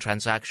 reversing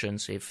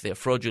transactions if they're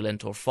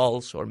fraudulent or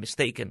false or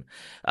mistaken,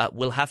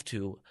 will have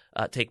to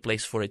take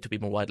place for it to be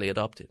more widely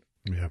adopted.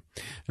 Yeah,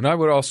 and I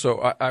would also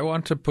I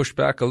want to push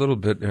back a little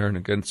bit, Aaron,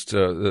 against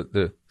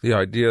the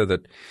idea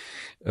that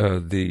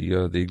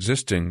the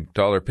existing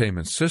dollar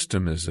payment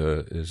system is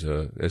a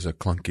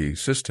clunky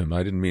system.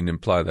 I didn't mean to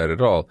imply that at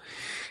all.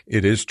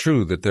 It is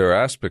true that there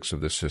are aspects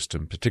of the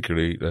system,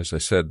 particularly, as I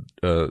said,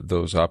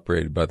 those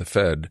operated by the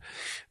Fed,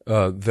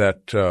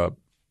 that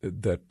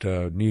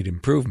need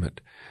improvement.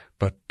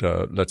 But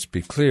let's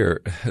be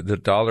clear: the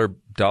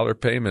dollar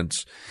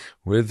payments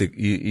with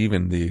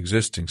even the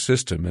existing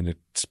system, and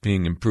it's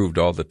being improved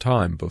all the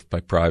time, both by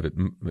private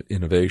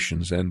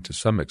innovations and to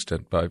some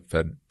extent by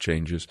Fed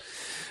changes,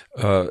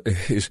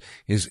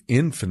 is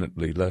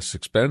infinitely less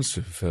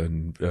expensive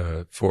and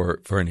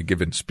for any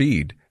given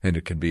speed, and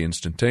it can be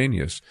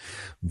instantaneous,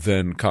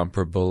 than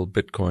comparable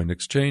Bitcoin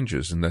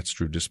exchanges, and that's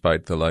true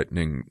despite the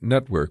Lightning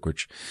Network,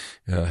 which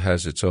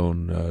has its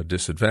own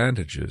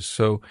disadvantages.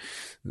 So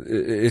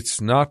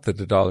it's not that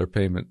the dollar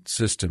payment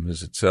system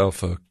is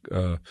itself a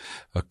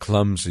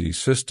clumsy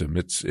system.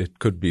 It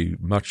could be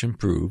much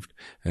improved,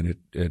 and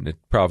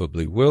it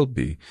probably will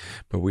be.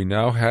 But we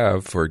now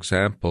have, for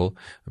example,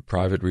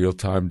 private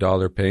real-time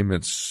dollar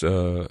payments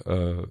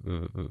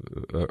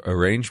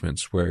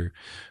arrangements where,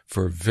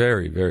 for a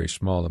very, very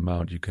small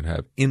amount, you can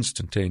have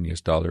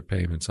instantaneous dollar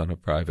payments on a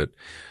private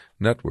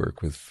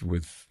network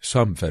with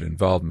some Fed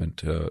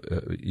involvement,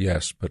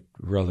 yes, but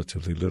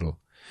relatively little.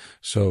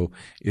 So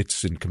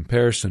it's in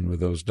comparison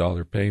with those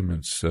dollar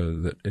payments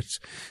that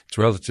it's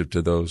relative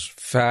to those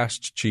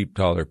fast, cheap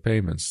dollar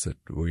payments that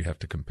we have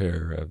to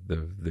compare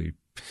the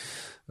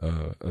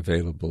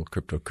available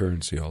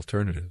cryptocurrency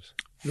alternatives.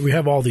 We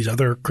have all these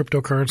other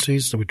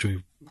cryptocurrencies, which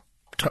we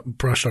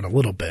brushed on a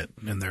little bit,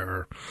 and there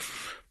are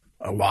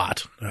a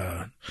lot.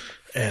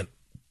 And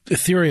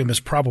Ethereum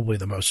is probably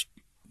the most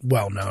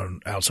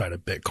well-known outside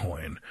of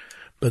Bitcoin.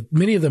 But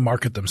many of them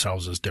market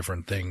themselves as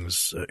different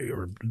things,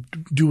 or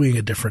doing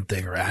a different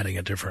thing, or adding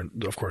a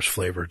different, of course,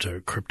 flavor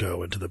to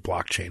crypto and to the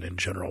blockchain in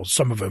general.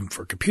 Some of them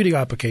for computing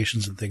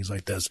applications and things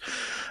like this.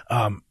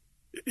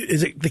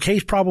 Is it the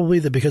case probably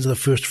that because of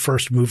the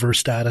first mover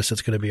status,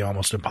 it's going to be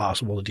almost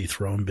impossible to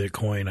dethrone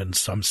Bitcoin in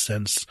some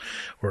sense,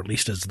 or at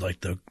least as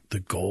like the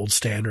gold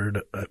standard?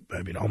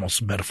 I mean,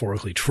 almost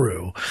metaphorically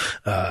true,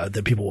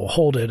 that people will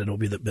hold it and it'll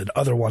be that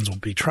other ones will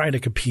be trying to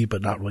compete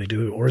but not really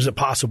do it. Or is it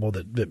possible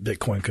that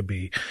Bitcoin could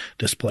be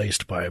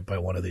displaced by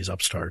one of these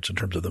upstarts in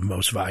terms of the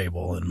most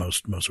valuable and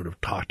most sort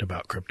of talked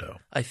about crypto?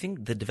 I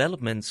think the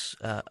developments,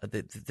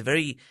 the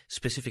very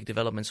specific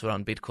developments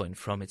around Bitcoin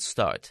from its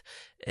start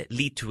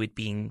lead to it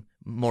being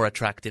more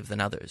attractive than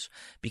others,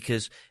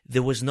 because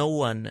there was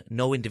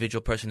no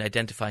individual person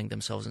identifying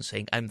themselves and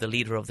saying, I'm the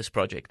leader of this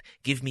project,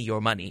 give me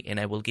your money and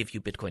I will give you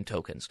Bitcoin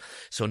tokens.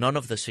 So none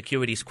of the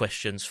securities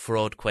questions,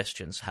 fraud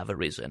questions have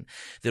arisen.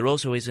 There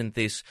also isn't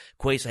this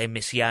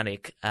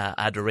quasi-messianic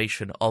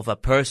adoration of a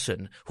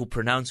person who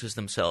pronounces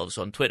themselves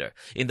on Twitter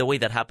in the way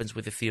that happens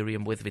with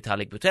Ethereum with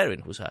Vitalik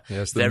Buterin, who's a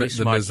very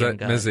smart young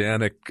guy.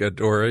 Messianic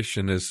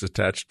adoration is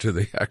attached to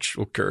the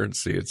actual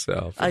currency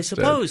itself. I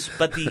suppose,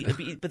 but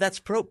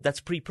that's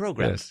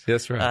pre-programmed.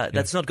 Yes, right.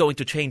 That's not going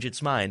to change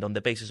its mind on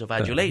the basis of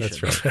adulation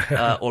that's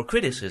right. or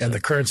criticism. And the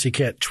currency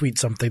can't tweet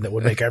something that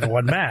would make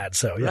everyone mad.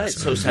 So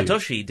yes. Right. So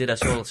Satoshi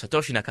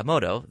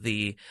Nakamoto,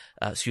 the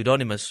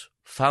pseudonymous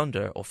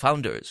founder or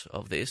founders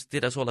of this,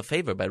 did us all a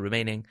favor by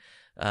remaining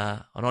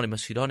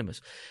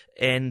pseudonymous.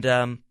 And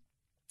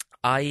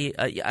I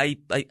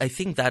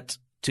think that,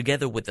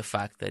 together with the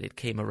fact that it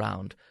came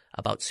around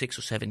about 6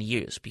 or 7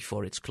 years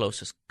before its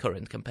closest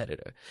current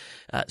competitor,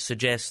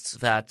 suggests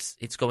that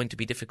it's going to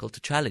be difficult to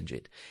challenge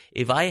it.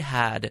 If I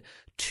had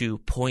to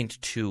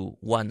point to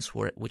ones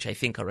which I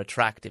think are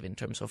attractive in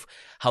terms of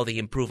how they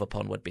improve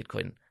upon what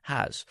Bitcoin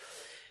has,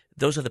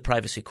 those are the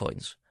privacy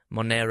coins,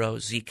 Monero,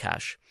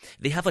 Zcash.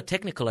 They have a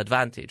technical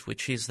advantage,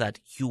 which is that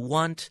you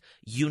want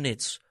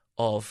units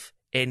of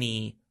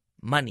any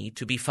money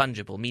to be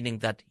fungible, meaning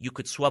that you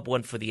could swap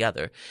one for the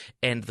other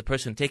and the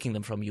person taking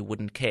them from you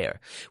wouldn't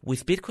care.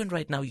 With Bitcoin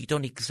right now, you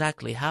don't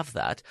exactly have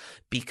that,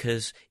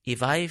 because if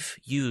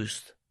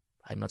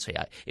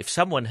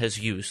someone has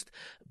used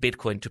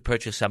Bitcoin to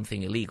purchase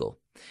something illegal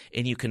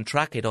and you can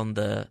track it on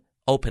the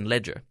open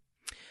ledger,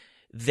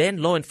 then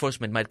law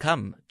enforcement might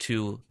come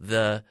to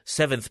the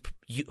seventh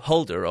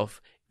holder of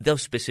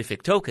those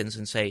specific tokens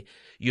and say,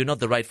 you're not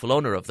the rightful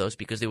owner of those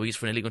because they were used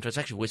for an illegal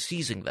transaction. We're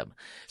seizing them.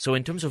 So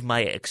in terms of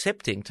my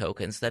accepting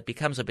tokens, that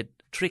becomes a bit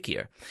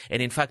trickier.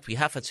 And in fact, we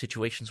have had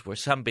situations where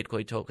some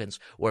Bitcoin tokens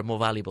were more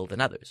valuable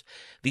than others.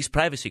 These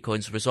privacy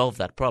coins resolve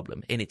that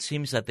problem. And it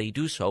seems that they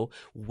do so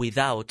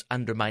without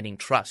undermining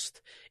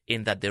trust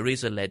in that there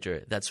is a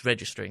ledger that's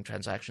registering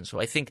transactions. So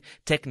I think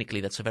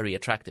technically that's a very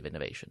attractive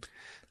innovation.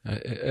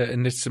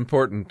 And it's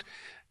important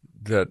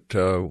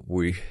that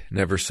we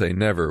never say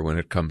never when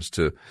it comes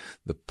to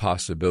the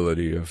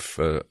possibility of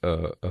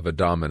a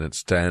dominant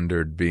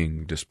standard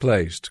being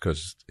displaced,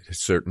 because it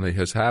certainly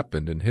has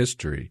happened in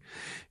history.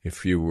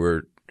 If you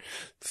were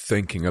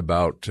thinking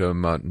about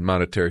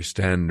monetary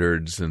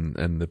standards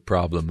and the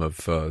problem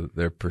of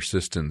their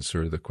persistence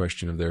or the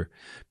question of their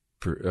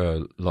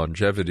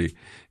longevity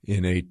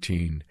in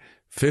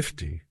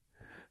 1850,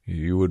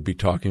 you would be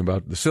talking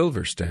about the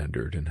silver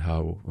standard and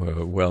how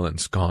well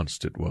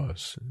ensconced it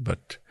was.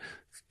 But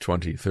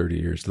 20, 30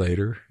 years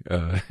later,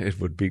 it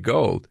would be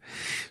gold.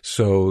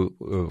 So,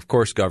 of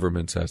course,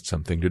 governments has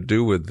something to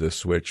do with the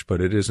switch,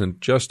 but it isn't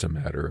just a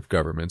matter of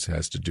governments. It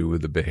has to do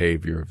with the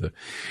behavior of the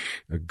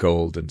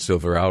gold and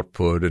silver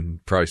output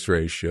and price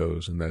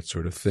ratios and that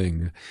sort of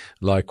thing.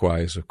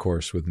 Likewise, of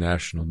course, with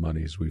national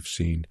monies, we've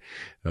seen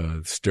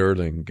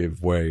sterling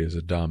give way as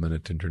a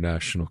dominant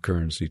international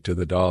currency to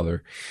the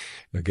dollar.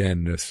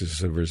 Again, this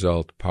is a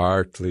result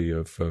partly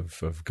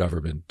of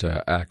government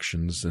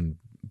actions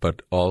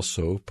but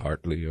also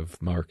partly of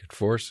market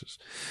forces.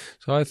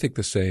 So I think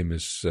the same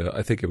is,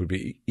 I think it would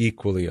be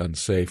equally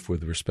unsafe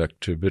with respect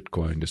to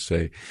Bitcoin to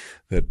say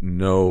that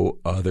no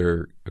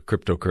other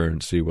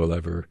cryptocurrency will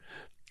ever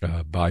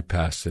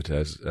bypass it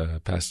as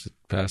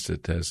pass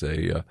it as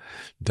a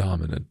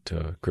dominant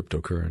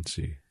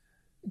cryptocurrency.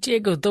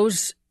 Diego,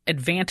 those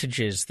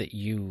advantages that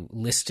you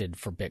listed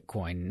for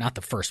Bitcoin, not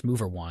the first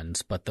mover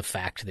ones, but the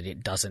fact that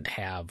it doesn't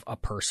have a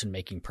person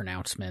making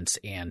pronouncements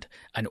and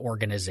an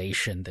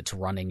organization that's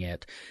running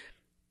it,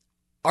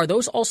 are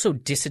those also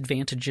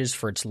disadvantages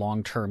for its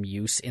long-term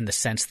use in the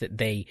sense that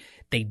they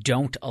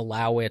don't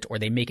allow it, or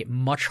they make it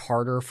much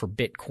harder for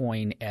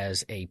Bitcoin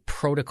as a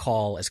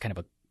protocol, as kind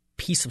of a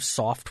piece of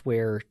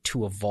software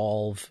to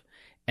evolve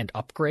and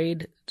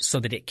upgrade, so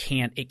that it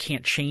can't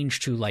change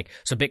to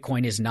so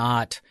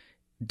Bitcoin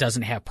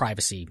doesn't have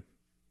privacy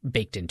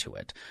baked into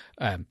it.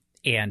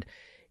 And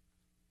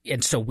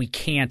so we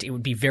can't – it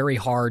would be very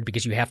hard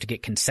because you have to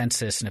get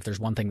consensus, and if there's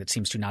one thing that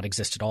seems to not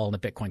exist at all in the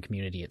Bitcoin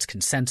community, it's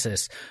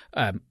consensus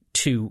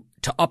to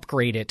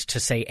upgrade it to,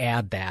 say,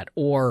 add that.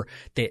 Or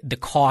the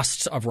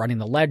costs of running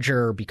the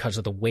ledger because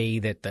of the way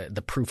that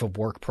the proof of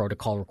work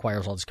protocol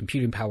requires all this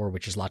computing power,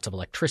 which is lots of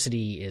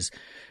electricity, is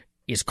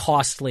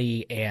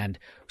costly, and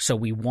so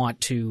we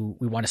want to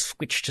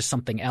switch to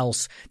something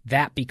else.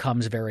 That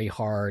becomes very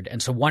hard.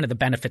 And so one of the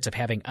benefits of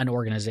having an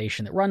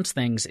organization that runs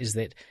things is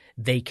that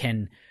they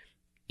can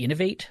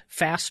innovate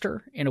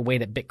faster in a way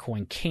that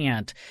Bitcoin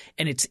can't.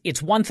 And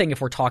it's one thing if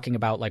we're talking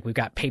about we've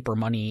got paper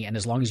money, and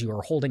as long as you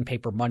are holding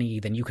paper money,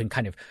 then you can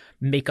kind of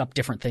make up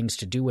different things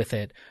to do with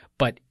it.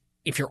 But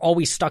if you're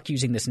always stuck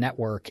using this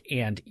network,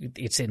 and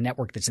it's a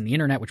network that's in the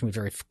internet, which moves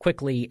very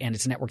quickly, and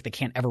it's a network that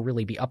can't ever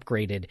really be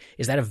upgraded,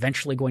 is that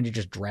eventually going to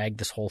just drag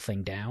this whole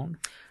thing down?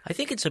 I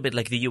think it's a bit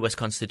like the U.S.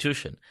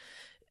 Constitution.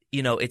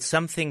 It's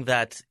something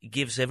that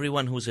gives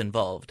everyone who's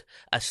involved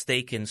a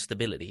stake in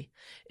stability.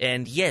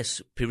 And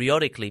yes,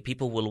 periodically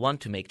people will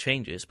want to make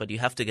changes, but you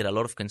have to get a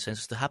lot of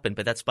consensus to happen.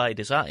 But that's by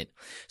design.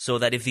 So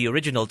that if the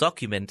original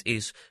document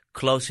is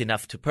close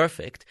enough to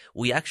perfect,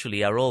 we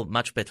actually are all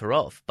much better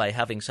off by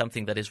having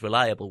something that is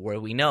reliable, where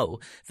we know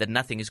that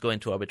nothing is going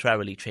to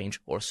arbitrarily change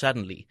or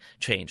suddenly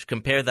change.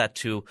 Compare that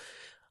to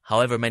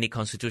however many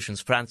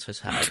constitutions France has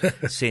had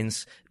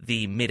since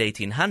the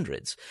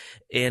mid-1800s.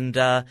 And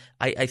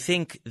I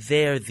think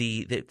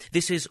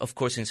this is, of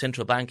course, in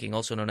central banking,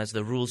 also known as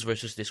the rules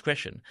versus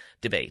discretion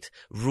debate.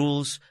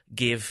 Rules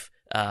give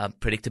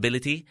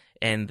predictability,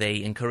 and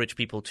they encourage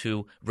people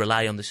to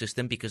rely on the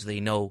system because they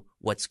know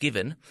what's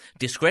given.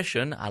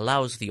 Discretion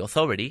allows the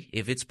authority,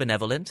 if it's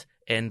benevolent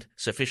and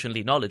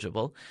sufficiently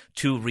knowledgeable,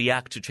 to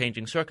react to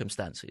changing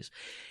circumstances.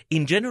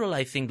 In general,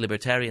 I think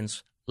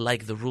libertarians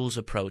like the rules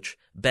approach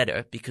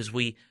better because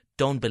we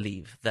don't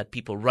believe that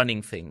people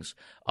running things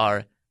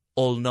are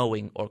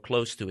all-knowing or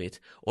close to it,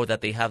 or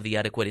that they have the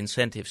adequate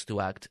incentives to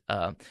act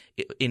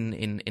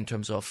in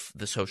terms of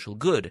the social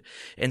good.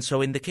 And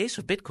so in the case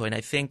of Bitcoin,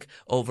 I think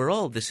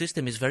overall the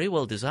system is very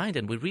well designed,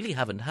 and we really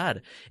haven't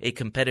had a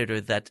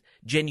competitor that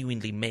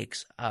genuinely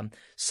makes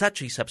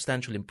such a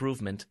substantial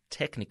improvement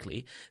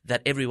technically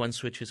that everyone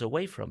switches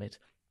away from it.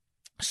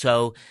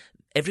 So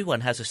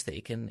everyone has a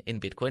stake in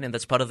Bitcoin, and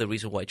that's part of the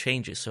reason why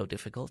change is so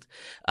difficult.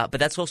 But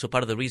that's also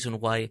part of the reason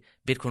why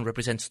Bitcoin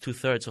represents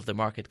 2/3 of the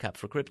market cap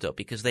for crypto,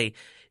 because they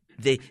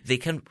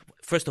can,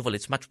 first of all,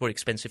 it's much more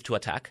expensive to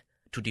attack,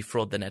 to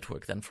defraud the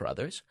network than for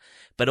others.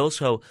 But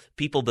also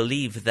people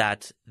believe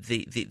that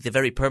the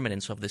very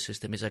permanence of the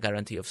system is a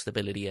guarantee of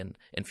stability and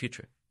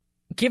future.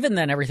 Given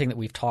then everything that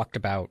we've talked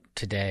about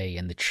today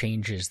and the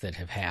changes that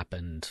have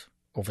happened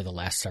over the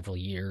last several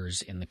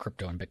years in the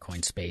crypto and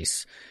Bitcoin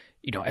space,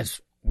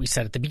 as we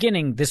said at the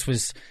beginning,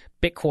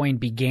 Bitcoin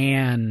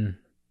began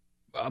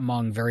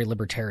among very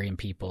libertarian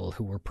people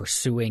who were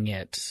pursuing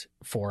it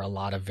for a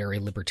lot of very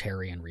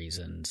libertarian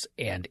reasons,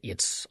 and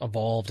it's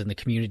evolved, and the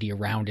community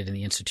around it and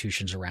the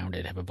institutions around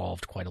it have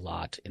evolved quite a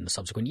lot in the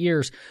subsequent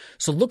years.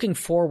 So looking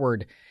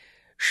forward,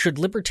 should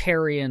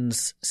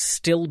libertarians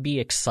still be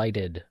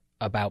excited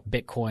about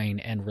Bitcoin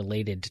and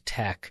related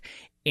tech,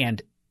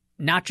 and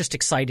not just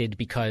excited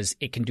because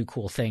it can do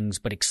cool things,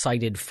 but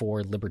excited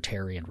for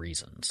libertarian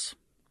reasons?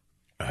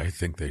 I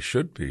think they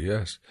should be,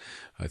 yes.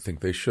 I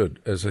think they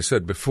should. As I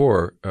said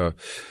before,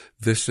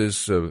 this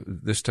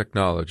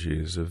technology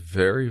is a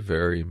very,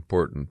 very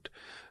important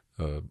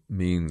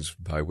means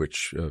by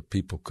which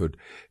people could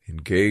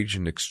engage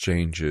in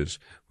exchanges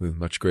with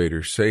much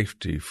greater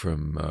safety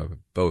from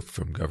both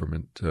from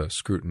government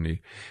scrutiny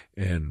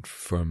and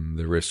from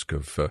the risk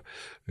of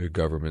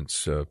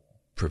governments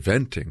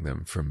preventing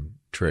them from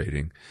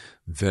trading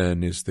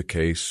than is the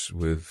case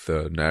with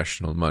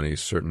national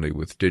monies, certainly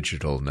with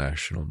digital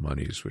national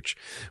monies, which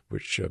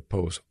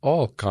pose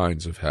all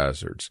kinds of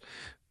hazards,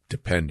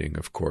 depending,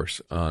 of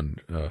course, on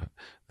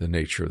the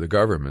nature of the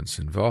governments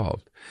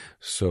involved.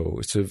 So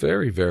it's a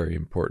very, very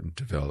important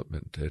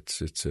development.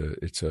 It's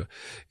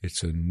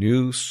a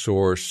new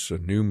source, a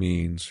new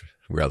means,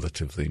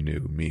 relatively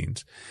new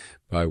means,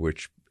 by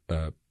which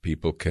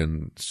people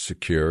can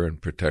secure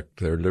and protect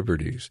their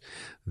liberties,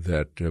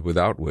 that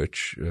without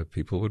which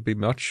people would be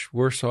much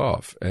worse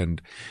off.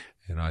 And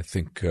I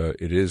think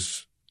it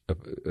is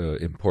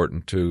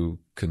important to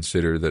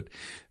consider that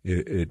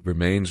it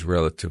remains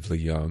relatively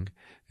young,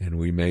 and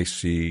we may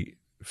see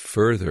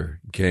further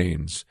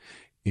gains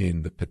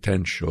in the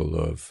potential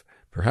of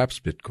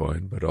perhaps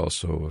Bitcoin, but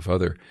also of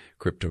other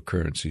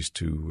cryptocurrencies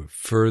to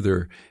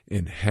further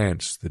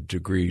enhance the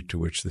degree to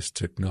which this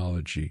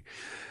technology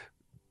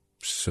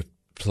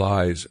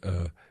supplies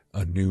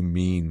a new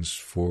means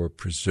for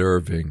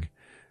preserving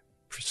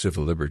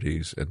civil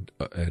liberties and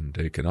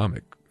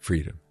economic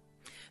freedom.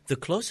 The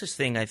closest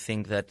thing I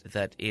think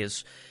that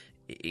is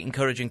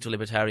encouraging to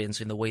libertarians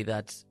in the way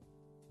that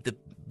the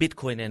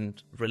Bitcoin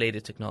and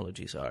related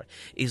technologies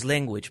is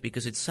language,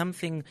 because it's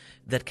something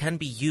that can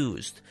be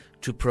used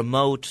to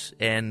promote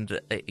and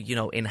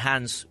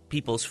enhance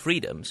people's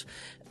freedoms,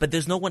 but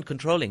there's no one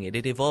controlling it.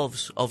 It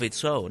evolves of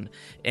its own,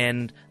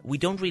 and we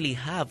don't really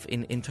have,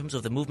 in terms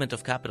of the movement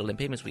of capital and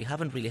payments, we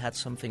haven't really had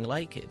something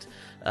like it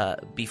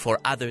before,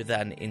 other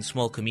than in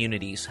small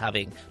communities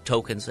having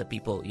tokens that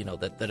people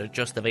that are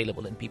just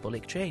available and people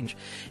exchange.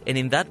 And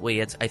in that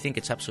way, I think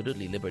it's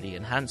absolutely liberty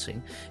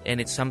enhancing, and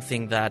it's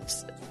something that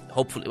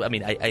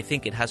hopefully, I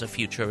think it has a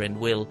future, and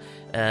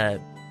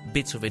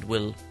bits of it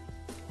will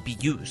be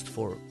used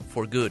for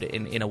good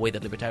in a way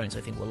that libertarians,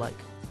 I think, will like.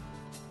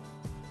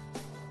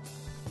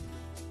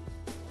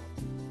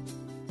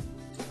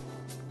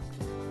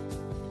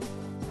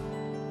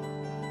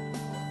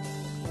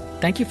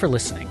 Thank you for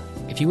listening.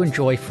 If you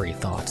enjoy Free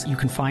Thoughts, you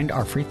can find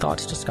our Free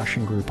Thoughts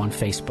discussion group on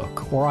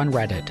Facebook or on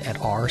Reddit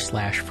at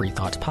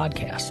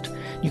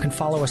r/freethoughtspodcast. You can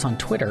follow us on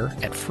Twitter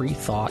at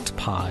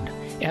freethoughtspod.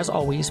 As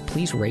always,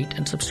 please rate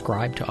and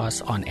subscribe to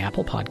us on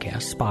Apple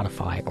Podcasts,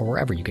 Spotify, or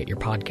wherever you get your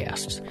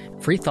podcasts.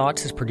 Free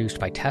Thoughts is produced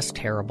by Tess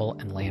Terrible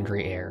and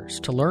Landry Ayres.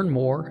 To learn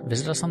more,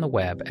 visit us on the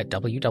web at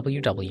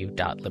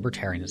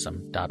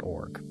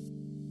www.libertarianism.org.